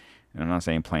 and I'm not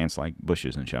saying plants like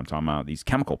bushes and shit. I'm talking about these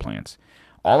chemical plants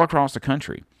all across the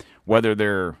country, whether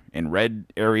they're in red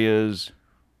areas,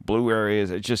 blue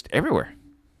areas, it's just everywhere.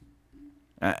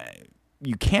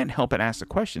 You can't help but ask the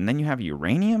question. Then you have a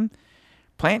uranium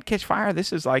plant catch fire.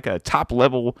 This is like a top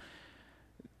level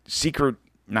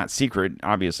not secret,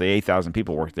 obviously 8,000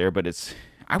 people work there, but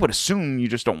I would assume you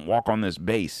just don't walk on this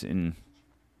base, and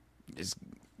there's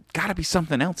got to be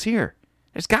something else here.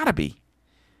 There's got to be.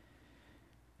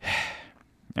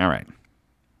 All right.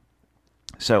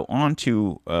 So on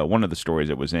to one of the stories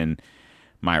that was in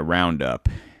my roundup.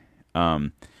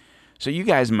 So you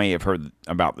guys may have heard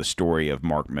about the story of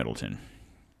Mark Middleton.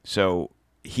 So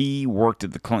he worked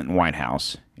at the Clinton White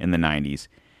House in the 90s.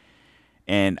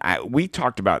 And we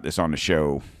talked about this on the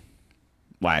show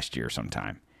last year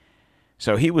sometime.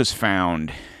 So he was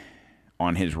found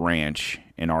on his ranch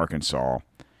in Arkansas.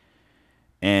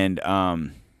 And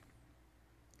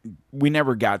we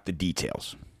never got the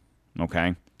details.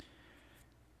 Okay?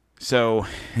 So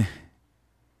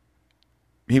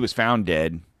he was found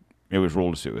dead. It was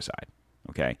ruled a suicide.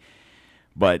 Okay?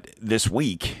 But this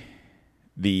week,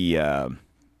 they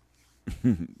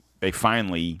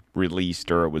finally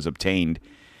released, or it was obtained,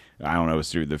 I don't know, it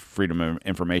was through the Freedom of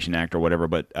Information Act or whatever,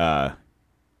 but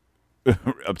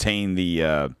obtained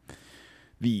the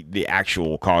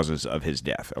actual causes of his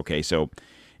death. Okay, so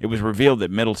it was revealed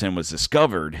that Middleton was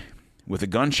discovered with a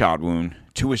gunshot wound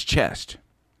to his chest,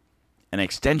 an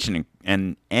extension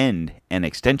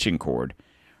cord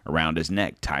around his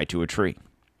neck tied to a tree.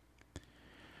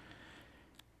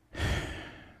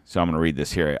 So I'm going to read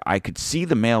this here. I could see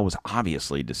the male was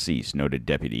obviously deceased, noted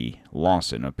Deputy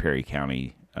Lawson of Perry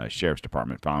County Sheriff's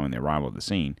Department following the arrival of the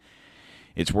scene.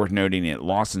 It's worth noting that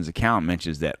Lawson's account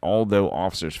mentions that although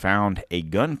officers found a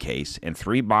gun case and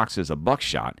 3 boxes of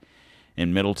buckshot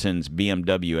in Middleton's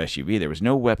BMW SUV, there was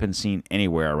no weapon seen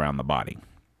anywhere around the body.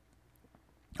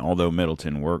 Although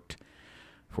Middleton worked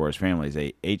for his family's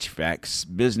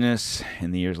HVAC business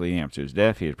in the years leading up to his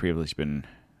death, he had previously been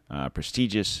a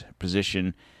prestigious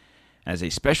position as a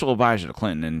special advisor to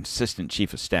Clinton and assistant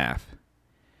chief of staff.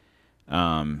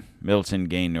 Middleton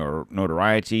gained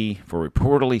notoriety for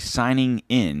reportedly signing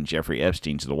in Jeffrey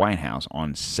Epstein to the White House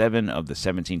on 7 of the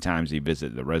 17 times he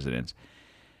visited the residence.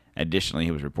 Additionally,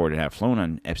 he was reported to have flown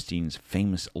on Epstein's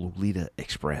famous Lolita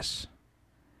Express.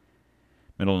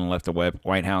 Middleton left the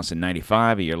White House in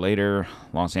 1995. A year later,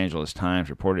 Los Angeles Times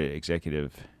reported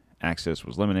executive access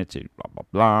was limited to blah,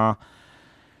 blah,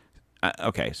 blah.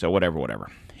 Okay, so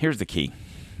whatever. Here's the key.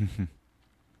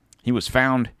 He was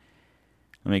found,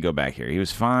 let me go back here. He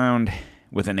was found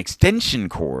with an extension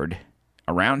cord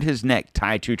around his neck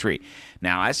tied to a tree.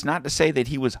 Now, that's not to say that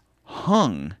he was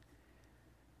hung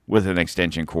with an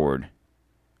extension cord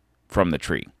from the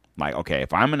tree. Like, okay,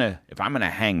 if I'm gonna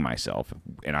hang myself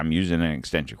and I'm using an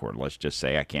extension cord, let's just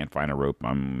say I can't find a rope.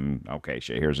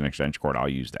 Here's an extension cord. I'll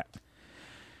use that.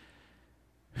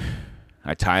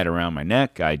 I tie it around my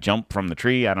neck. I jump from the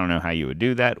tree. I don't know how you would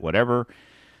do that. Whatever.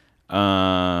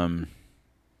 How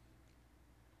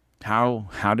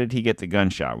did he get the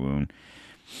gunshot wound?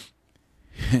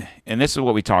 And this is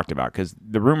what we talked about, because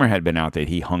the rumor had been out that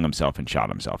he hung himself and shot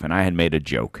himself. And I had made a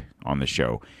joke on the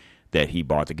show that he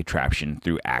bought the contraption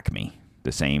through Acme,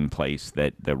 the same place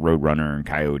that the Roadrunner and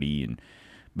Coyote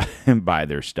and buy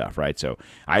their stuff, right? So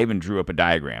I even drew up a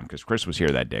diagram, because Chris was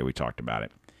here that day. We talked about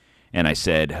it. And I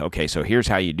said, okay, so here's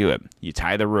how you do it. You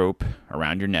tie the rope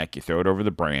around your neck, you throw it over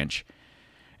the branch,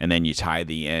 and then you tie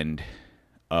the end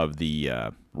of the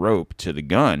rope to the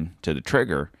gun, to the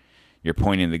trigger. You're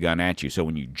pointing the gun at you. So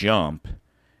when you jump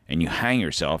and you hang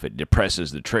yourself, it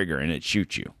depresses the trigger and it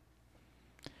shoots you.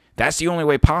 That's the only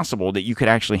way possible that you could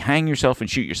actually hang yourself and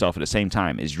shoot yourself at the same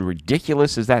time. As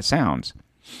ridiculous as that sounds,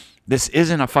 this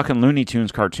isn't a fucking Looney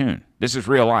Tunes cartoon. This is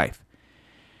real life.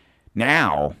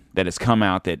 Now that it's come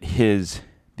out that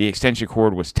the extension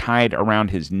cord was tied around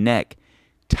his neck,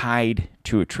 tied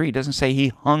to a tree, it doesn't say he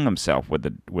hung himself with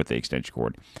the extension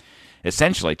cord.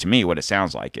 Essentially, to me, what it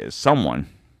sounds like is someone,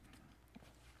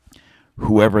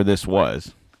 whoever this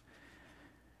was,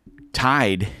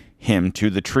 tied him to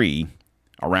the tree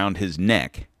around his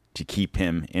neck to keep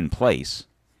him in place,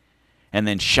 and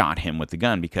then shot him with the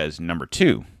gun, because, number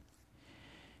 2,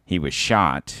 he was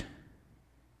shot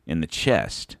in the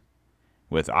chest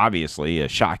with, obviously, a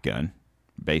shotgun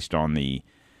based on the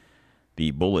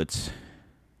bullets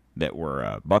that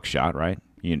were buckshot, right?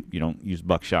 You don't use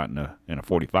buckshot in a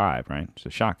 45, right? It's a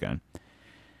shotgun.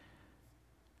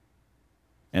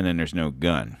 And then there's no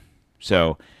gun.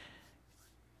 So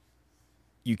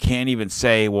you can't even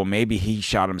say, well, maybe he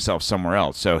shot himself somewhere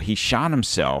else. So he shot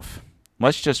himself.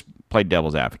 Let's just play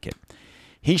devil's advocate.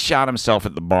 He shot himself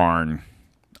at the barn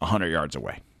 100 yards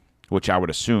away, which I would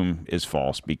assume is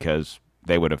false, because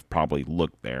they would have probably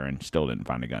looked there and still didn't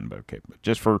find a gun. But okay, but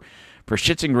just for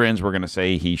shits and grins, we're going to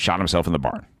say he shot himself in the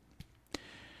barn.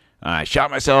 I shot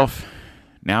myself.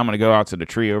 Now I'm going to go out to the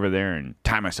tree over there and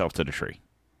tie myself to the tree.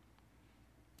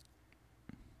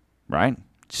 Right?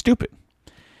 Stupid.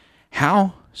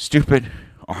 How stupid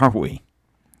are we?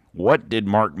 What did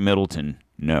Mark Middleton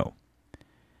know?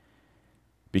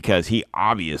 because he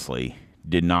obviously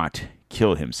did not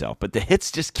kill himself. But the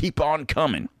hits just keep on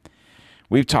coming.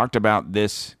 We've talked about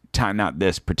this time, not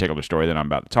this particular story that I'm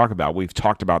about to talk about. We've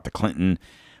talked about the Clinton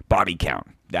body count.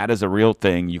 That is a real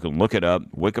thing. You can look it up.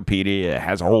 Wikipedia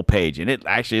has a whole page, and it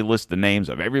actually lists the names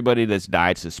of everybody that's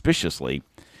died suspiciously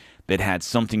that had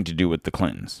something to do with the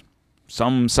Clintons.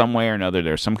 Some way or another,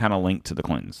 there's some kind of link to the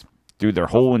Clintons through their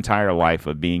whole entire life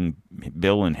of being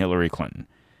Bill and Hillary Clinton.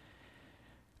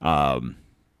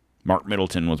 Mark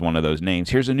Middleton was one of those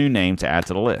names. Here's a new name to add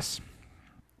to the list.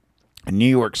 A New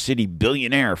York City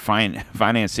billionaire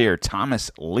financier Thomas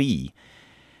Lee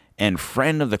and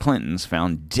friend of the Clintons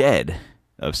found dead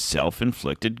of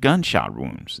self-inflicted gunshot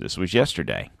wounds. This was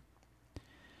yesterday.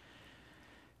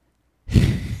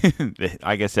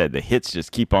 Like I said, the hits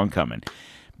just keep on coming.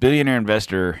 Billionaire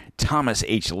investor Thomas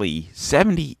H. Lee,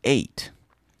 78,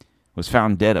 was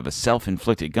found dead of a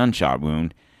self-inflicted gunshot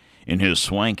wound in his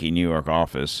swanky New York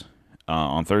office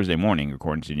on Thursday morning,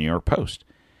 according to the New York Post.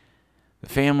 The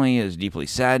family is deeply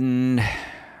saddened,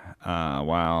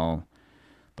 while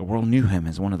the world knew him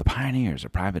as one of the pioneers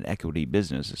of private equity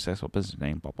business, successful business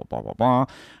name, blah, blah, blah, blah, blah.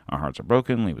 Our hearts are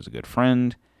broken. Lee was a good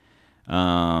friend.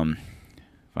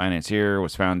 Financier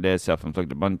was found dead,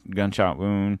 self-inflicted gunshot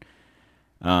wound.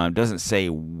 Doesn't say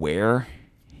where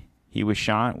he was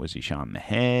shot. Was he shot in the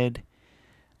head?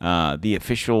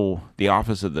 The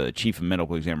office of the chief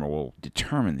medical examiner will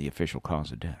determine the official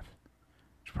cause of death.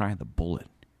 It's probably the bullet.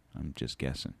 I'm just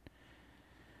guessing.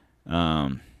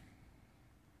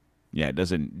 Yeah, it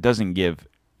doesn't give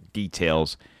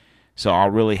details, so I'll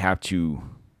really have to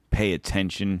pay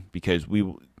attention because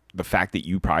the fact that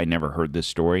you probably never heard this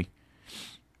story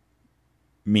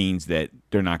means that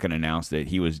they're not going to announce that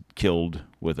he was killed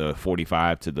with a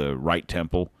 .45 to the right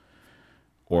temple,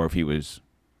 or if he was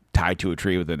tied to a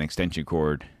tree with an extension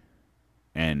cord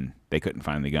and they couldn't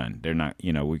find the gun. They're not,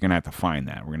 we're going to have to find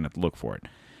that. We're going to have to look for it.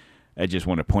 I just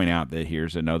want to point out that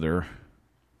here's another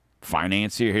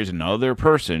financier. Here's another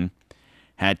person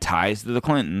had ties to the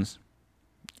Clintons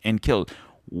and killed.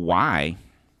 Why?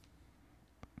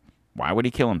 Why would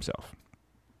he kill himself?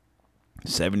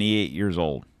 78 years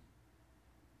old.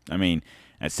 I mean,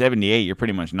 at 78, you're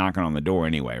pretty much knocking on the door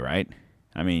anyway, right?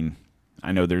 I mean,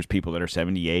 I know there's people that are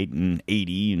 78 and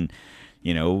 80 and,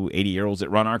 80-year-olds that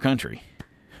run our country.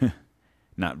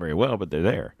 Not very well, but they're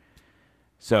there.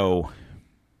 So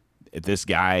if this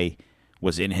guy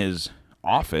was in his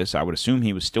office, I would assume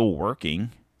he was still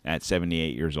working at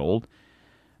 78 years old.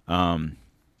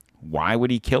 Why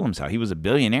would he kill himself? He was a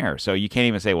billionaire, so you can't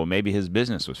even say, well, maybe his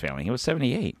business was failing. He was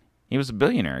 78. He was a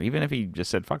billionaire. Even if he just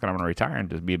said, fuck it, I'm going to retire and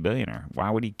just be a billionaire. Why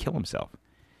would he kill himself?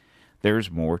 There's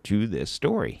more to this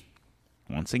story.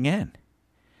 Once again.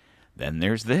 Then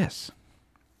there's this.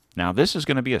 Now, this is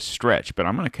going to be a stretch, but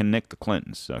I'm going to connect the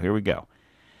Clintons. So here we go.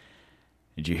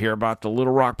 Did you hear about the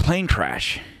Little Rock plane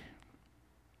crash?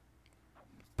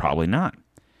 Probably not.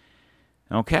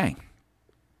 Okay.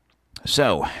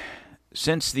 So,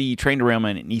 since the train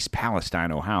derailment in East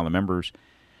Palestine, Ohio,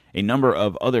 a number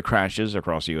of other crashes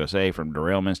across the USA, from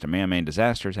derailments to man-made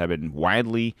disasters, have been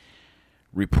widely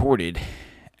reported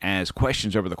as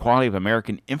questions over the quality of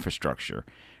American infrastructure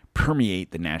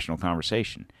permeate the national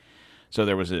conversation. So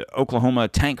there was an Oklahoma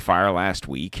tank fire last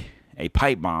week, a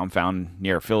pipe bomb found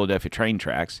near Philadelphia train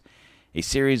tracks, a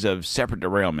series of separate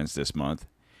derailments this month,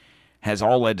 has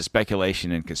all led to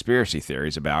speculation and conspiracy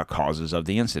theories about causes of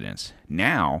the incidents.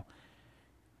 Now,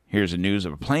 here's the news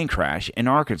of a plane crash in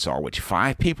Arkansas, which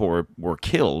 5 people were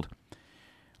killed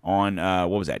on,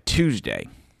 Tuesday,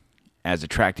 as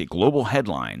attracted global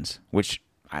headlines, which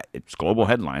it's global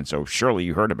headlines, so surely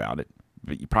you heard about it,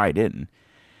 but you probably didn't,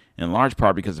 in large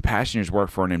part because the passengers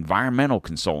worked for an environmental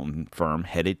consultant firm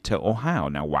headed to Ohio.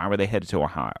 Now, why were they headed to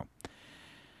Ohio?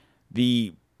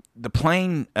 The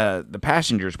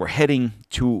passengers were heading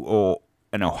to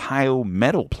an Ohio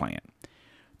metal plant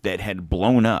that had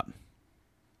blown up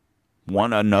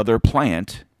another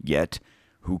plant, yet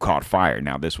who caught fire.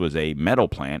 Now, this was a metal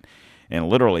plant, and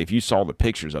literally, if you saw the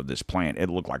pictures of this plant, it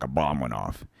looked like a bomb went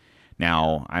off.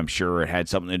 Now, I'm sure it had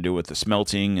something to do with the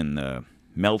smelting and the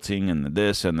melting and the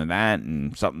this and the that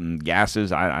and something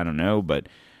gases. I don't know, but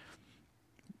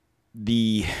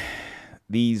these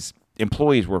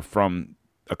employees were from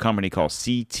a company called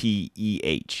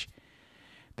CTEH.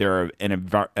 They're an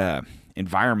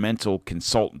environmental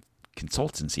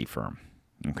consultancy firm.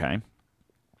 Okay.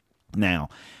 Now,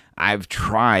 I've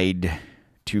tried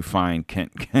to find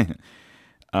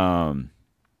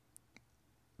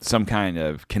some kind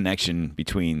of connection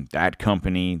between that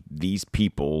company, these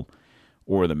people,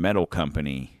 or the metal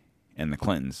company and the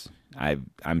Clintons.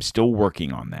 I'm still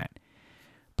working on that.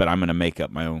 but I'm going to make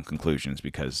up my own conclusions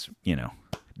because,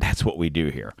 that's what we do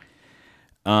here.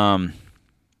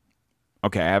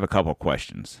 Okay, I have a couple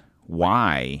questions.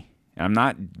 Why? And I'm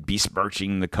not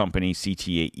besmirching the company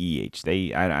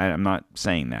CTEH. I'm not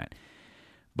saying that.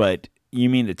 But you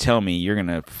mean to tell me you're going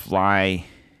to fly?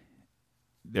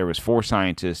 There was 4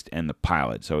 scientists and the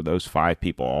pilot. So those 5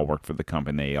 people all worked for the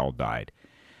company. They all died.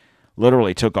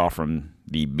 Literally took off from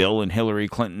the Bill and Hillary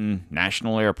Clinton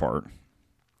National Airport.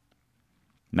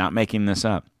 Not making this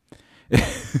up.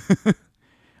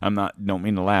 Don't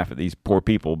mean to laugh at these poor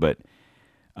people, but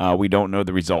we don't know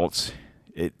the results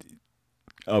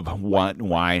of what,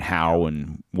 why, how,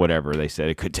 and whatever. They said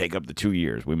it could take up to 2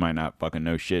 years. We might not fucking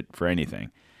know shit for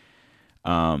anything.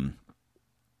 But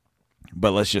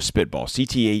let's just spitball.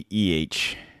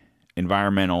 CTEH,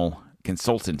 environmental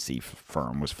consultancy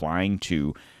firm, was flying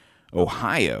to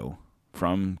Ohio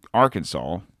from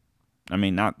Arkansas. I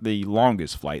mean, not the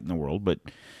longest flight in the world, but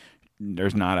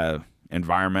there's not a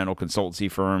environmental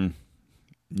consultancy firm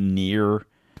near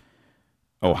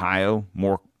Ohio,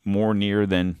 more near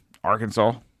than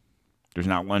Arkansas. There's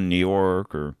not one in New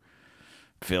York or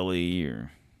Philly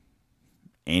or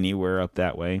anywhere up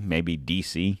that way. Maybe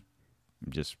DC.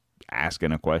 I'm just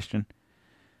asking a question.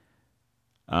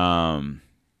 And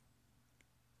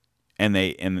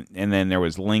then there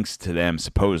was links to them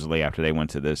supposedly after they went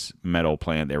to this metal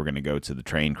plant. They were going to go to the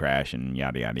train crash and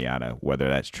yada yada yada. Whether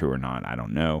that's true or not, I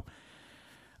don't know.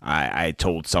 I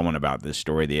told someone about this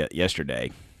story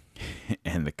yesterday,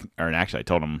 actually I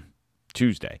told him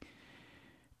Tuesday,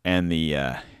 and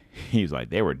he was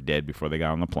like, they were dead before they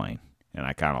got on the plane, and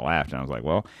I kind of laughed and I was like,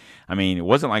 well, I mean, it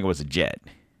wasn't like it was a jet.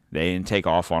 They didn't take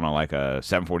off on like a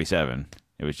 747.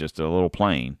 It was just a little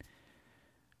plane.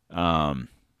 Could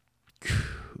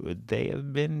they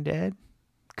have been dead?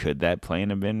 Could that plane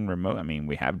have been remote? I mean,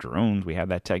 we have drones. We have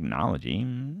that technology.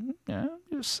 Yeah,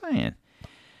 just saying.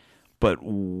 But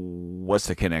what's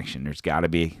the connection? There's got to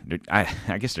be. I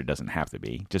guess there doesn't have to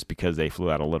be. Just because they flew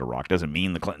out of Little Rock doesn't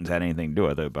mean the Clintons had anything to do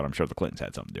with it, but I'm sure the Clintons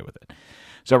had something to do with it.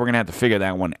 So we're going to have to figure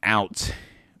that one out.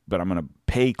 But I'm going to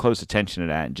pay close attention to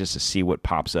that just to see what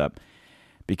pops up.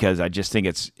 Because I just think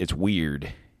it's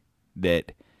weird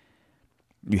that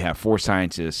you have 4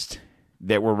 scientists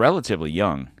that were relatively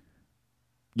young,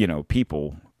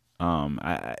 people.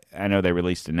 I know they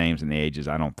released the names and the ages.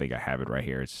 I don't think I have it right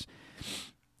here. It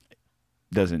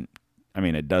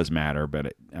does matter,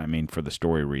 but for the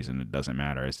story reason, it doesn't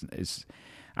matter. It's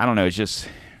I don't know. It's just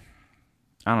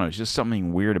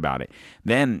something weird about it.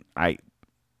 Then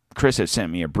Chris had sent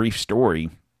me a brief story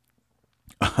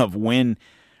of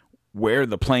where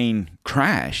the plane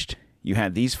crashed. You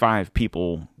had these 5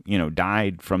 people,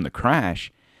 died from the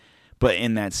crash, but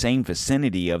in that same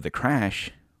vicinity of the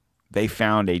crash, they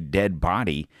found a dead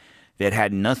body that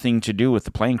had nothing to do with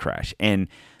the plane crash. And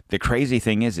the crazy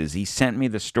thing is he sent me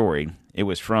the story. It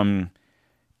was from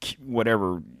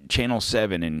whatever, Channel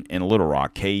 7 in Little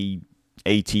Rock,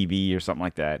 KATV or something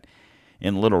like that,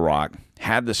 in Little Rock,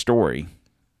 had the story,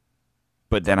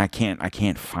 but then I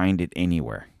can't find it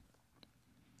anywhere.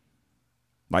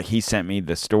 Like, he sent me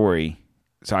the story,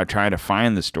 so I tried to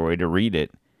find the story to read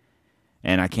it,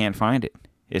 and I can't find it.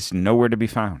 It's nowhere to be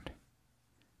found.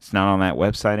 It's not on that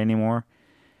website anymore.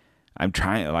 I'm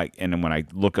trying, and then when I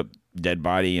look up dead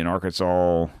body in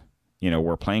Arkansas,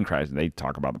 where plane crash, they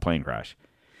talk about the plane crash.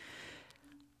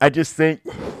 I just think,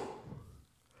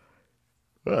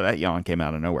 oh, that yawn came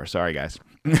out of nowhere. Sorry, guys.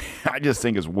 I just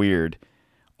think it's weird,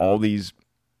 all these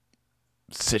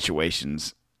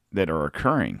situations that are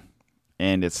occurring.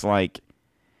 And it's like,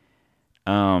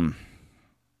 I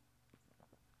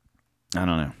don't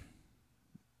know.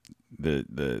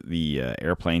 The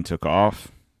airplane took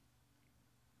off.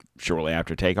 Shortly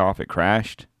after takeoff, it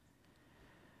crashed.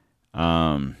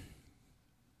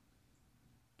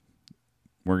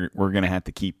 We're going to have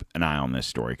to keep an eye on this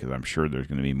story because I'm sure there's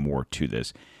going to be more to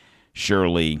this.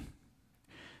 Surely,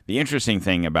 the interesting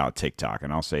thing about TikTok,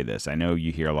 and I'll say this, I know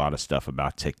you hear a lot of stuff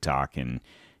about TikTok and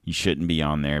you shouldn't be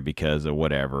on there because of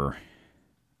whatever.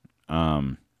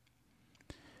 The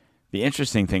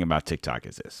interesting thing about TikTok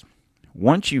is this.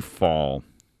 Once you fall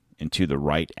into the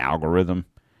right algorithm,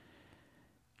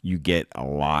 you get a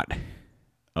lot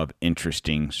of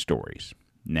interesting stories.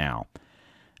 Now,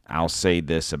 I'll say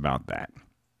this about that.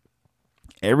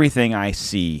 Everything I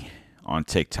see on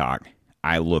TikTok,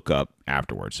 I look up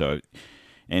afterwards. So,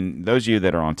 and those of you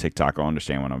that are on TikTok will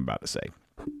understand what I'm about to say.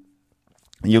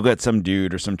 You'll get some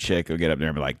dude or some chick who'll get up there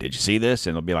and be like, "Did you see this?"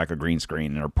 And it'll be like a green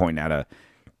screen, and they're pointing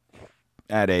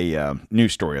at a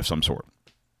news story of some sort.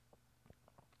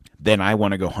 Then I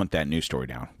want to go hunt that news story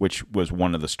down, which was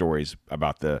one of the stories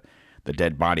about the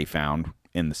dead body found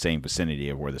in the same vicinity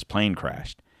of where this plane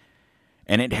crashed.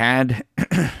 And it had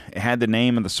it had the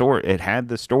name of the source. It had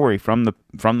the story from the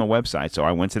website. So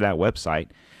I went to that website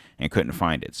and couldn't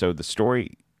find it. So the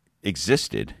story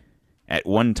existed at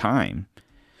one time.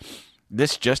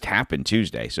 This just happened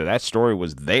Tuesday. So that story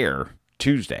was there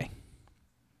Tuesday.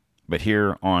 But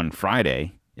here on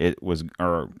Friday, it was,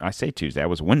 or I say Tuesday, it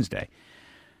was Wednesday.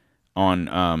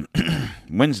 On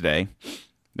Wednesday,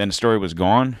 then the story was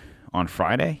gone on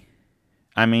Friday.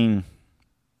 I mean,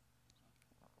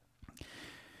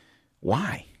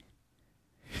 why?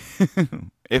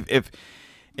 if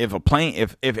a plane,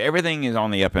 if everything is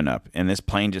on the up and up, and this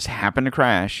plane just happened to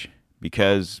crash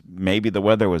because maybe the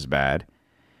weather was bad,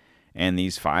 and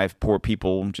these 5 poor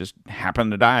people just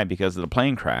happened to die because of the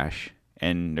plane crash,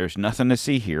 and there's nothing to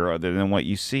see here other than what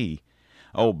you see.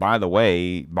 Oh, by the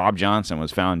way, Bob Johnson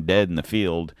was found dead in the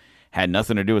field. Had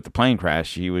nothing to do with the plane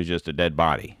crash. He was just a dead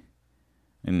body.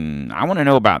 And I want to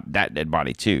know about that dead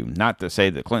body too. Not to say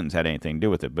that Clintons had anything to do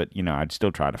with it, but, I'd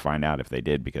still try to find out if they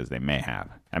did, because they may have.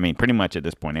 I mean, pretty much at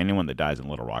this point, anyone that dies in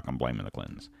Little Rock, I'm blaming the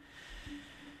Clintons.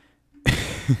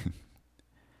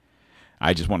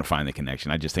 I just want to find the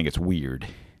connection. I just think it's weird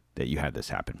that you had this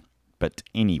happen. But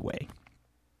anyway.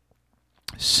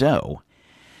 So,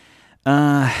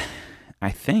 I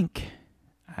think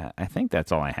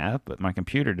that's all I have, but my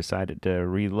computer decided to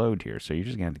reload here, so you're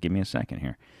just going to have to give me a second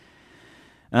here.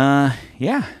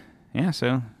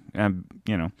 So,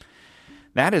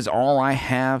 that is all I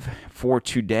have for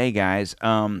today, guys.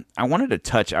 I wanted to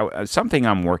touch something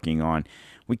I'm working on.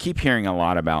 We keep hearing a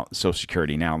lot about Social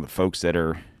Security now. The folks that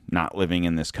are not living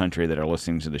in this country that are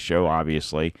listening to the show,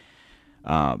 obviously,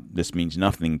 this means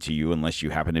nothing to you unless you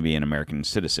happen to be an American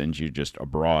citizen. You're just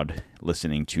abroad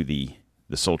listening to the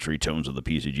sultry tones of the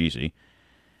PCGC.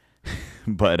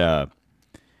 But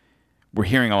we're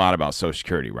hearing a lot about Social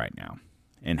Security right now,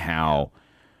 and how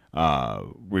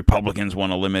Republicans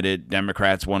want to limit it,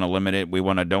 Democrats want to limit it, we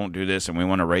want to don't do this, and we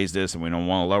want to raise this, and we don't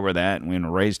want to lower that, and we want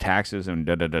to raise taxes, and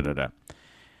da-da-da-da-da.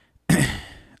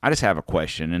 I just have a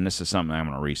question, and this is something I'm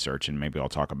going to research, and maybe I'll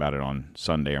talk about it on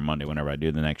Sunday or Monday whenever I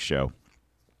do the next show.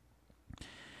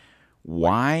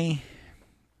 Why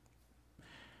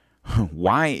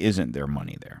isn't there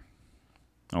money there?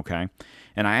 Okay?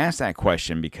 And I ask that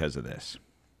question because of this.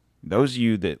 Those of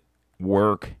you that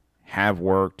work, have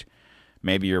worked,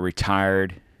 maybe you're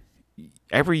retired,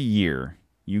 every year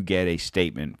you get a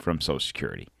statement from Social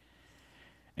Security.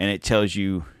 And it tells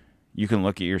you, you can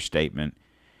look at your statement,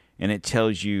 and it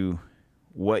tells you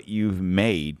what you've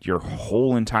made your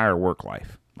whole entire work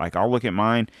life. Like, I'll look at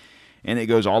mine, and it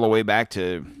goes all the way back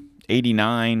to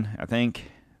 89, I think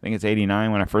it's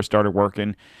 89 when I first started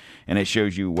working, and it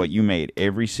shows you what you made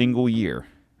every single year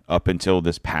up until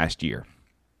this past year.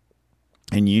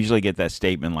 And you usually get that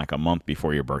statement like a month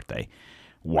before your birthday.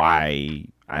 Why?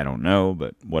 I don't know,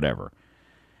 but whatever.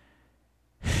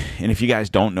 And if you guys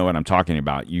don't know what I'm talking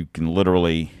about, you can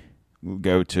literally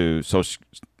go to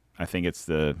I think it's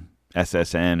the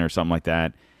SSN or something like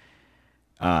that.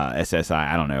 SSI,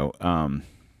 I don't know.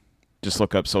 Just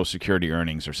look up Social Security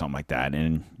earnings or something like that,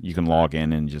 and you can log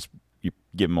in and just you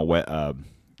give them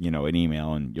an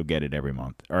email, and you'll get it every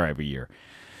month or every year.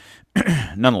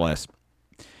 Nonetheless,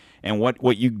 and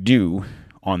what you do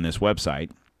on this website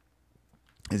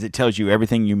is it tells you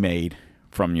everything you made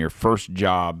from your first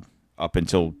job up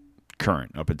until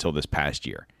this past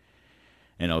year.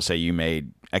 And it'll say you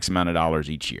made X amount of dollars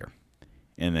each year.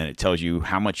 And then it tells you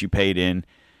how much you paid in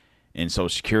Social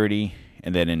Security.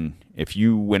 And then if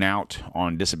you went out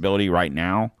on disability right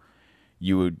now,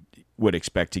 you would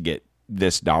expect to get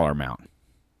this dollar amount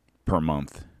per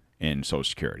month in Social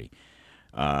Security.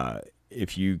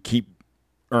 If you keep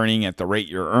earning at the rate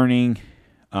you're earning,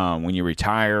 when you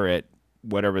retire at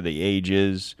whatever the age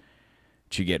is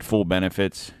to get full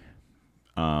benefits,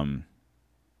 you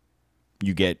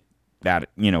get that,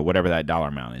 whatever that dollar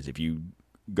amount is. If you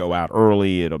go out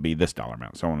early, it'll be this dollar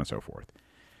amount, so on and so forth.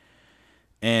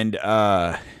 And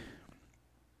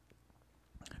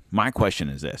my question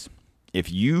is this.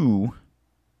 If you,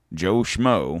 Joe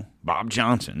Schmo, Bob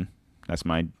Johnson, that's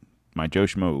my Joe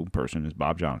Schmo person is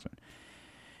Bob Johnson.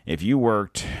 If you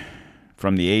worked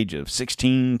from the age of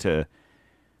 16 to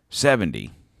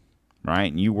 70,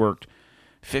 right, and you worked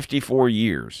 54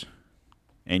 years,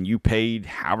 and you paid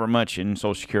however much in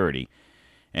Social Security,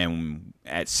 and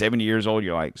at 70 years old,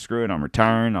 you're like, screw it, I'm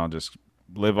retiring, I'll just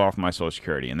live off my Social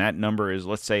Security. And that number is,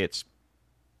 let's say it's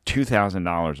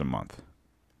 $2,000 a month.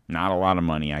 Not a lot of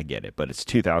money, I get it, but it's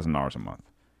 $2,000 a month.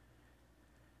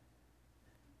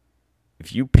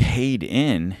 If you paid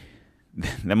in,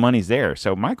 the money's there.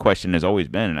 So my question has always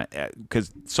been,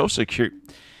 because Social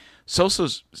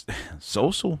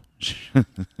Social.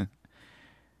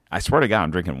 I swear to God,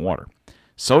 I'm drinking water.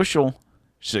 Social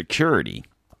Security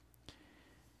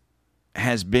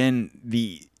has been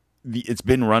it's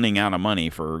been running out of money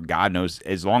for God knows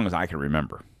as long as I can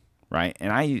remember, right?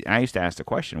 And I used to ask the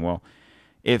question, well,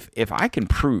 if I can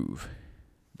prove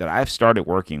that I've started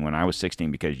working when I was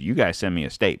 16 because you guys send me a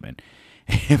statement,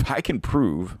 if I can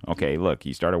prove, okay, look,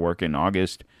 he started working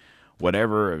August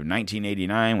whatever of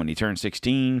 1989 when he turned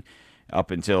 16 up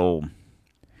until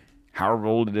however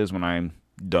old it is when I'm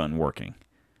done working.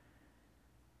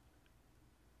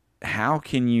 How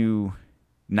can you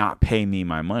not pay me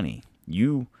my money?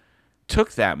 You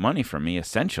took that money from me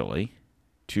essentially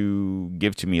to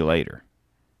give to me later.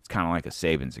 It's kind of like a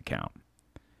savings account.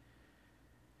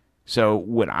 So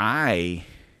would I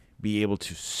be able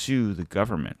to sue the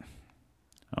government?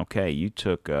 Okay, you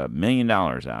took $1 million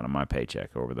out of my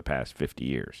paycheck over the past 50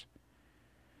 years.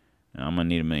 Now, I'm going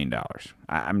to need $1 million.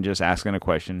 I'm just asking a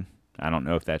question. I don't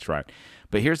know if that's right.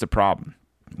 But here's the problem.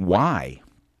 Why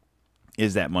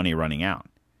is that money running out?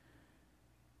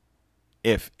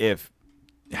 If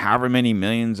however many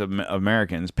millions of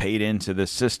Americans paid into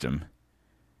this system,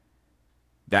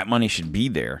 that money should be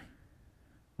there,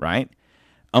 right?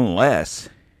 Unless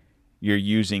you're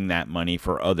using that money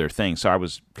for other things. So I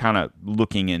was kind of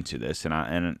looking into this, and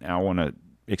I want to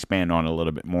expand on it a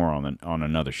little bit more on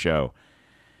another show.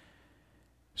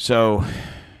 So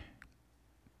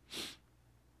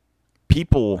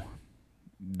people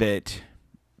that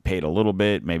paid a little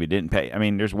bit, maybe didn't pay. I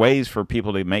mean, there's ways for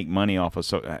people to make money off of.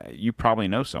 So you probably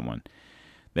know someone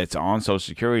that's on Social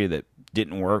Security that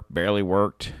didn't work, barely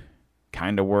worked,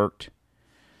 kind of worked,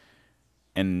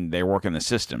 and they're working the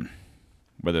system,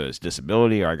 whether it's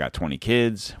disability or I got 20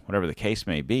 kids, whatever the case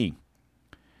may be.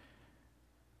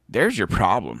 There's your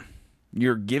problem.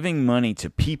 You're giving money to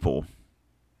people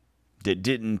that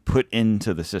didn't put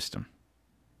into the system.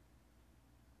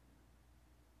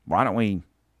 Why don't we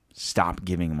stop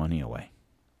giving money away?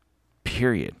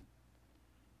 Period.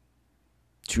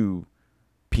 To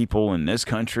people in this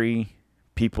country,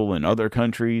 people in other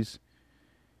countries.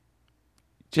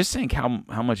 Just think how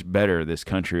much better this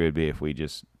country would be if we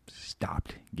just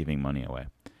stopped giving money away.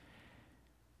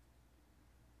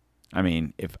 I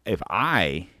mean, if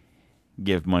I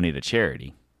give money to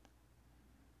charity,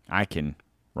 I can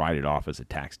write it off as a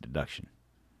tax deduction.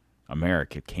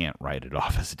 America can't write it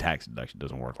off as a tax deduction. It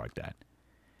doesn't work like that.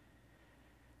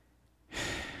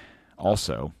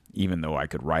 Also, even though I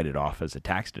could write it off as a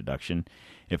tax deduction,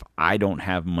 if I don't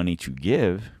have money to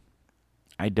give,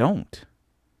 I don't.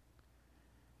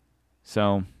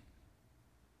 So,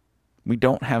 we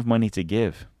don't have money to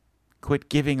give. Quit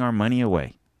giving our money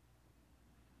away.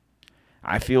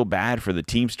 I feel bad for the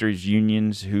Teamsters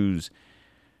unions whose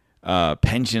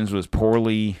pensions was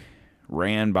poorly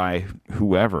ran by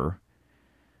whoever,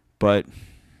 but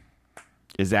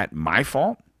is that my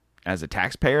fault as a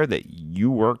taxpayer that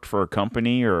you worked for a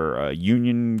company or a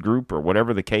union group or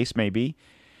whatever the case may be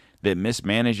that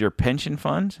mismanaged your pension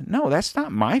funds? No, that's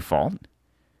not my fault.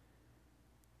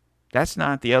 That's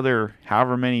not the other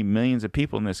however many millions of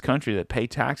people in this country that pay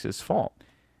taxes' fault.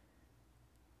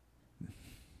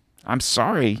 I'm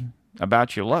sorry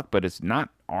about your luck, but it's not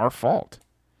our fault.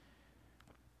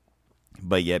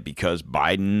 But yet, because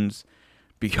Biden's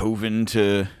beholden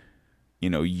to,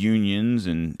 unions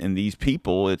and these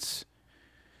people, that's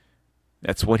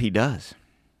what he does.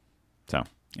 So,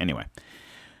 anyway,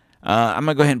 I'm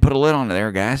going to go ahead and put a lid on it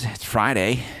there, guys. It's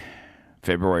Friday,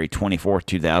 February 24th,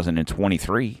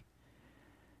 2023.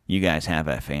 You guys have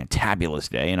a fantabulous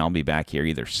day, and I'll be back here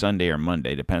either Sunday or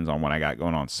Monday. Depends on what I got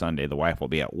going on Sunday. The wife will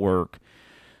be at work,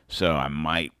 so I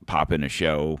might pop in a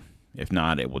show. If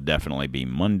not, it will definitely be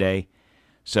Monday.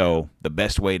 So the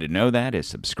best way to know that is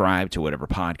subscribe to whatever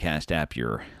podcast app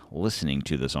you're listening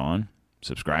to this on.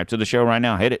 Subscribe to the show right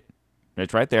now. Hit it.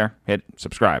 It's right there. Hit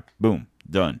subscribe. Boom.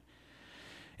 Done.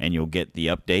 And you'll get the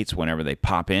updates whenever they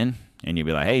pop in, and you'll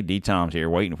be like, hey, D-Tom's here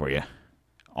waiting for you.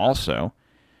 Also,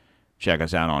 check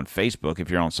us out on Facebook if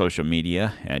you're on social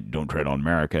media at Don't Tread on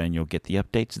America, and you'll get the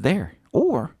updates there.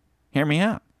 Or, hear me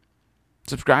out,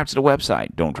 subscribe to the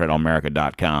website,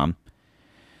 don'ttreadonamerica.com,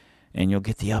 and you'll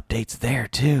get the updates there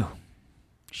too.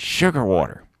 Sugar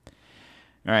water.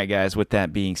 All right, guys, with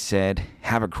that being said,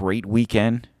 have a great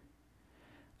weekend.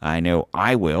 I know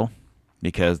I will,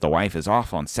 because the wife is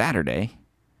off on Saturday,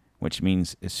 which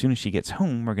means as soon as she gets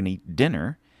home, we're going to eat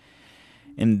dinner,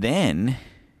 and then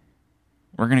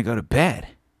we're going to go to bed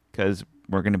because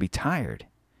we're going to be tired.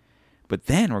 But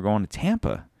then we're going to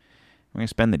Tampa. We're going to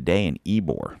spend the day in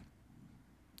Ybor,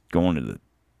 going to the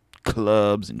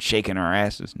clubs and shaking our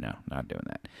asses. No, not doing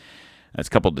that. There's a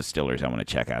couple distillers I want to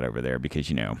check out over there because,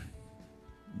 you know,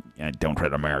 Don't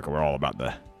Tread America, we're all about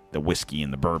the whiskey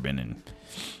and the bourbon, and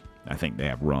I think they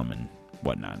have rum and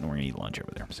whatnot, and we're going to eat lunch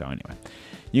over there. So anyway,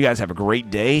 you guys have a great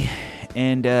day,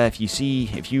 and if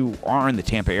you are in the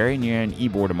Tampa area and you're in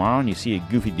Ybor tomorrow and you see a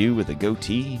goofy dude with a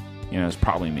goatee, you know, it's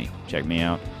probably me. Check me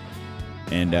out,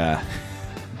 and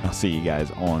I'll see you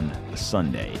guys on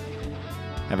Sunday.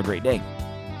 Have a great day.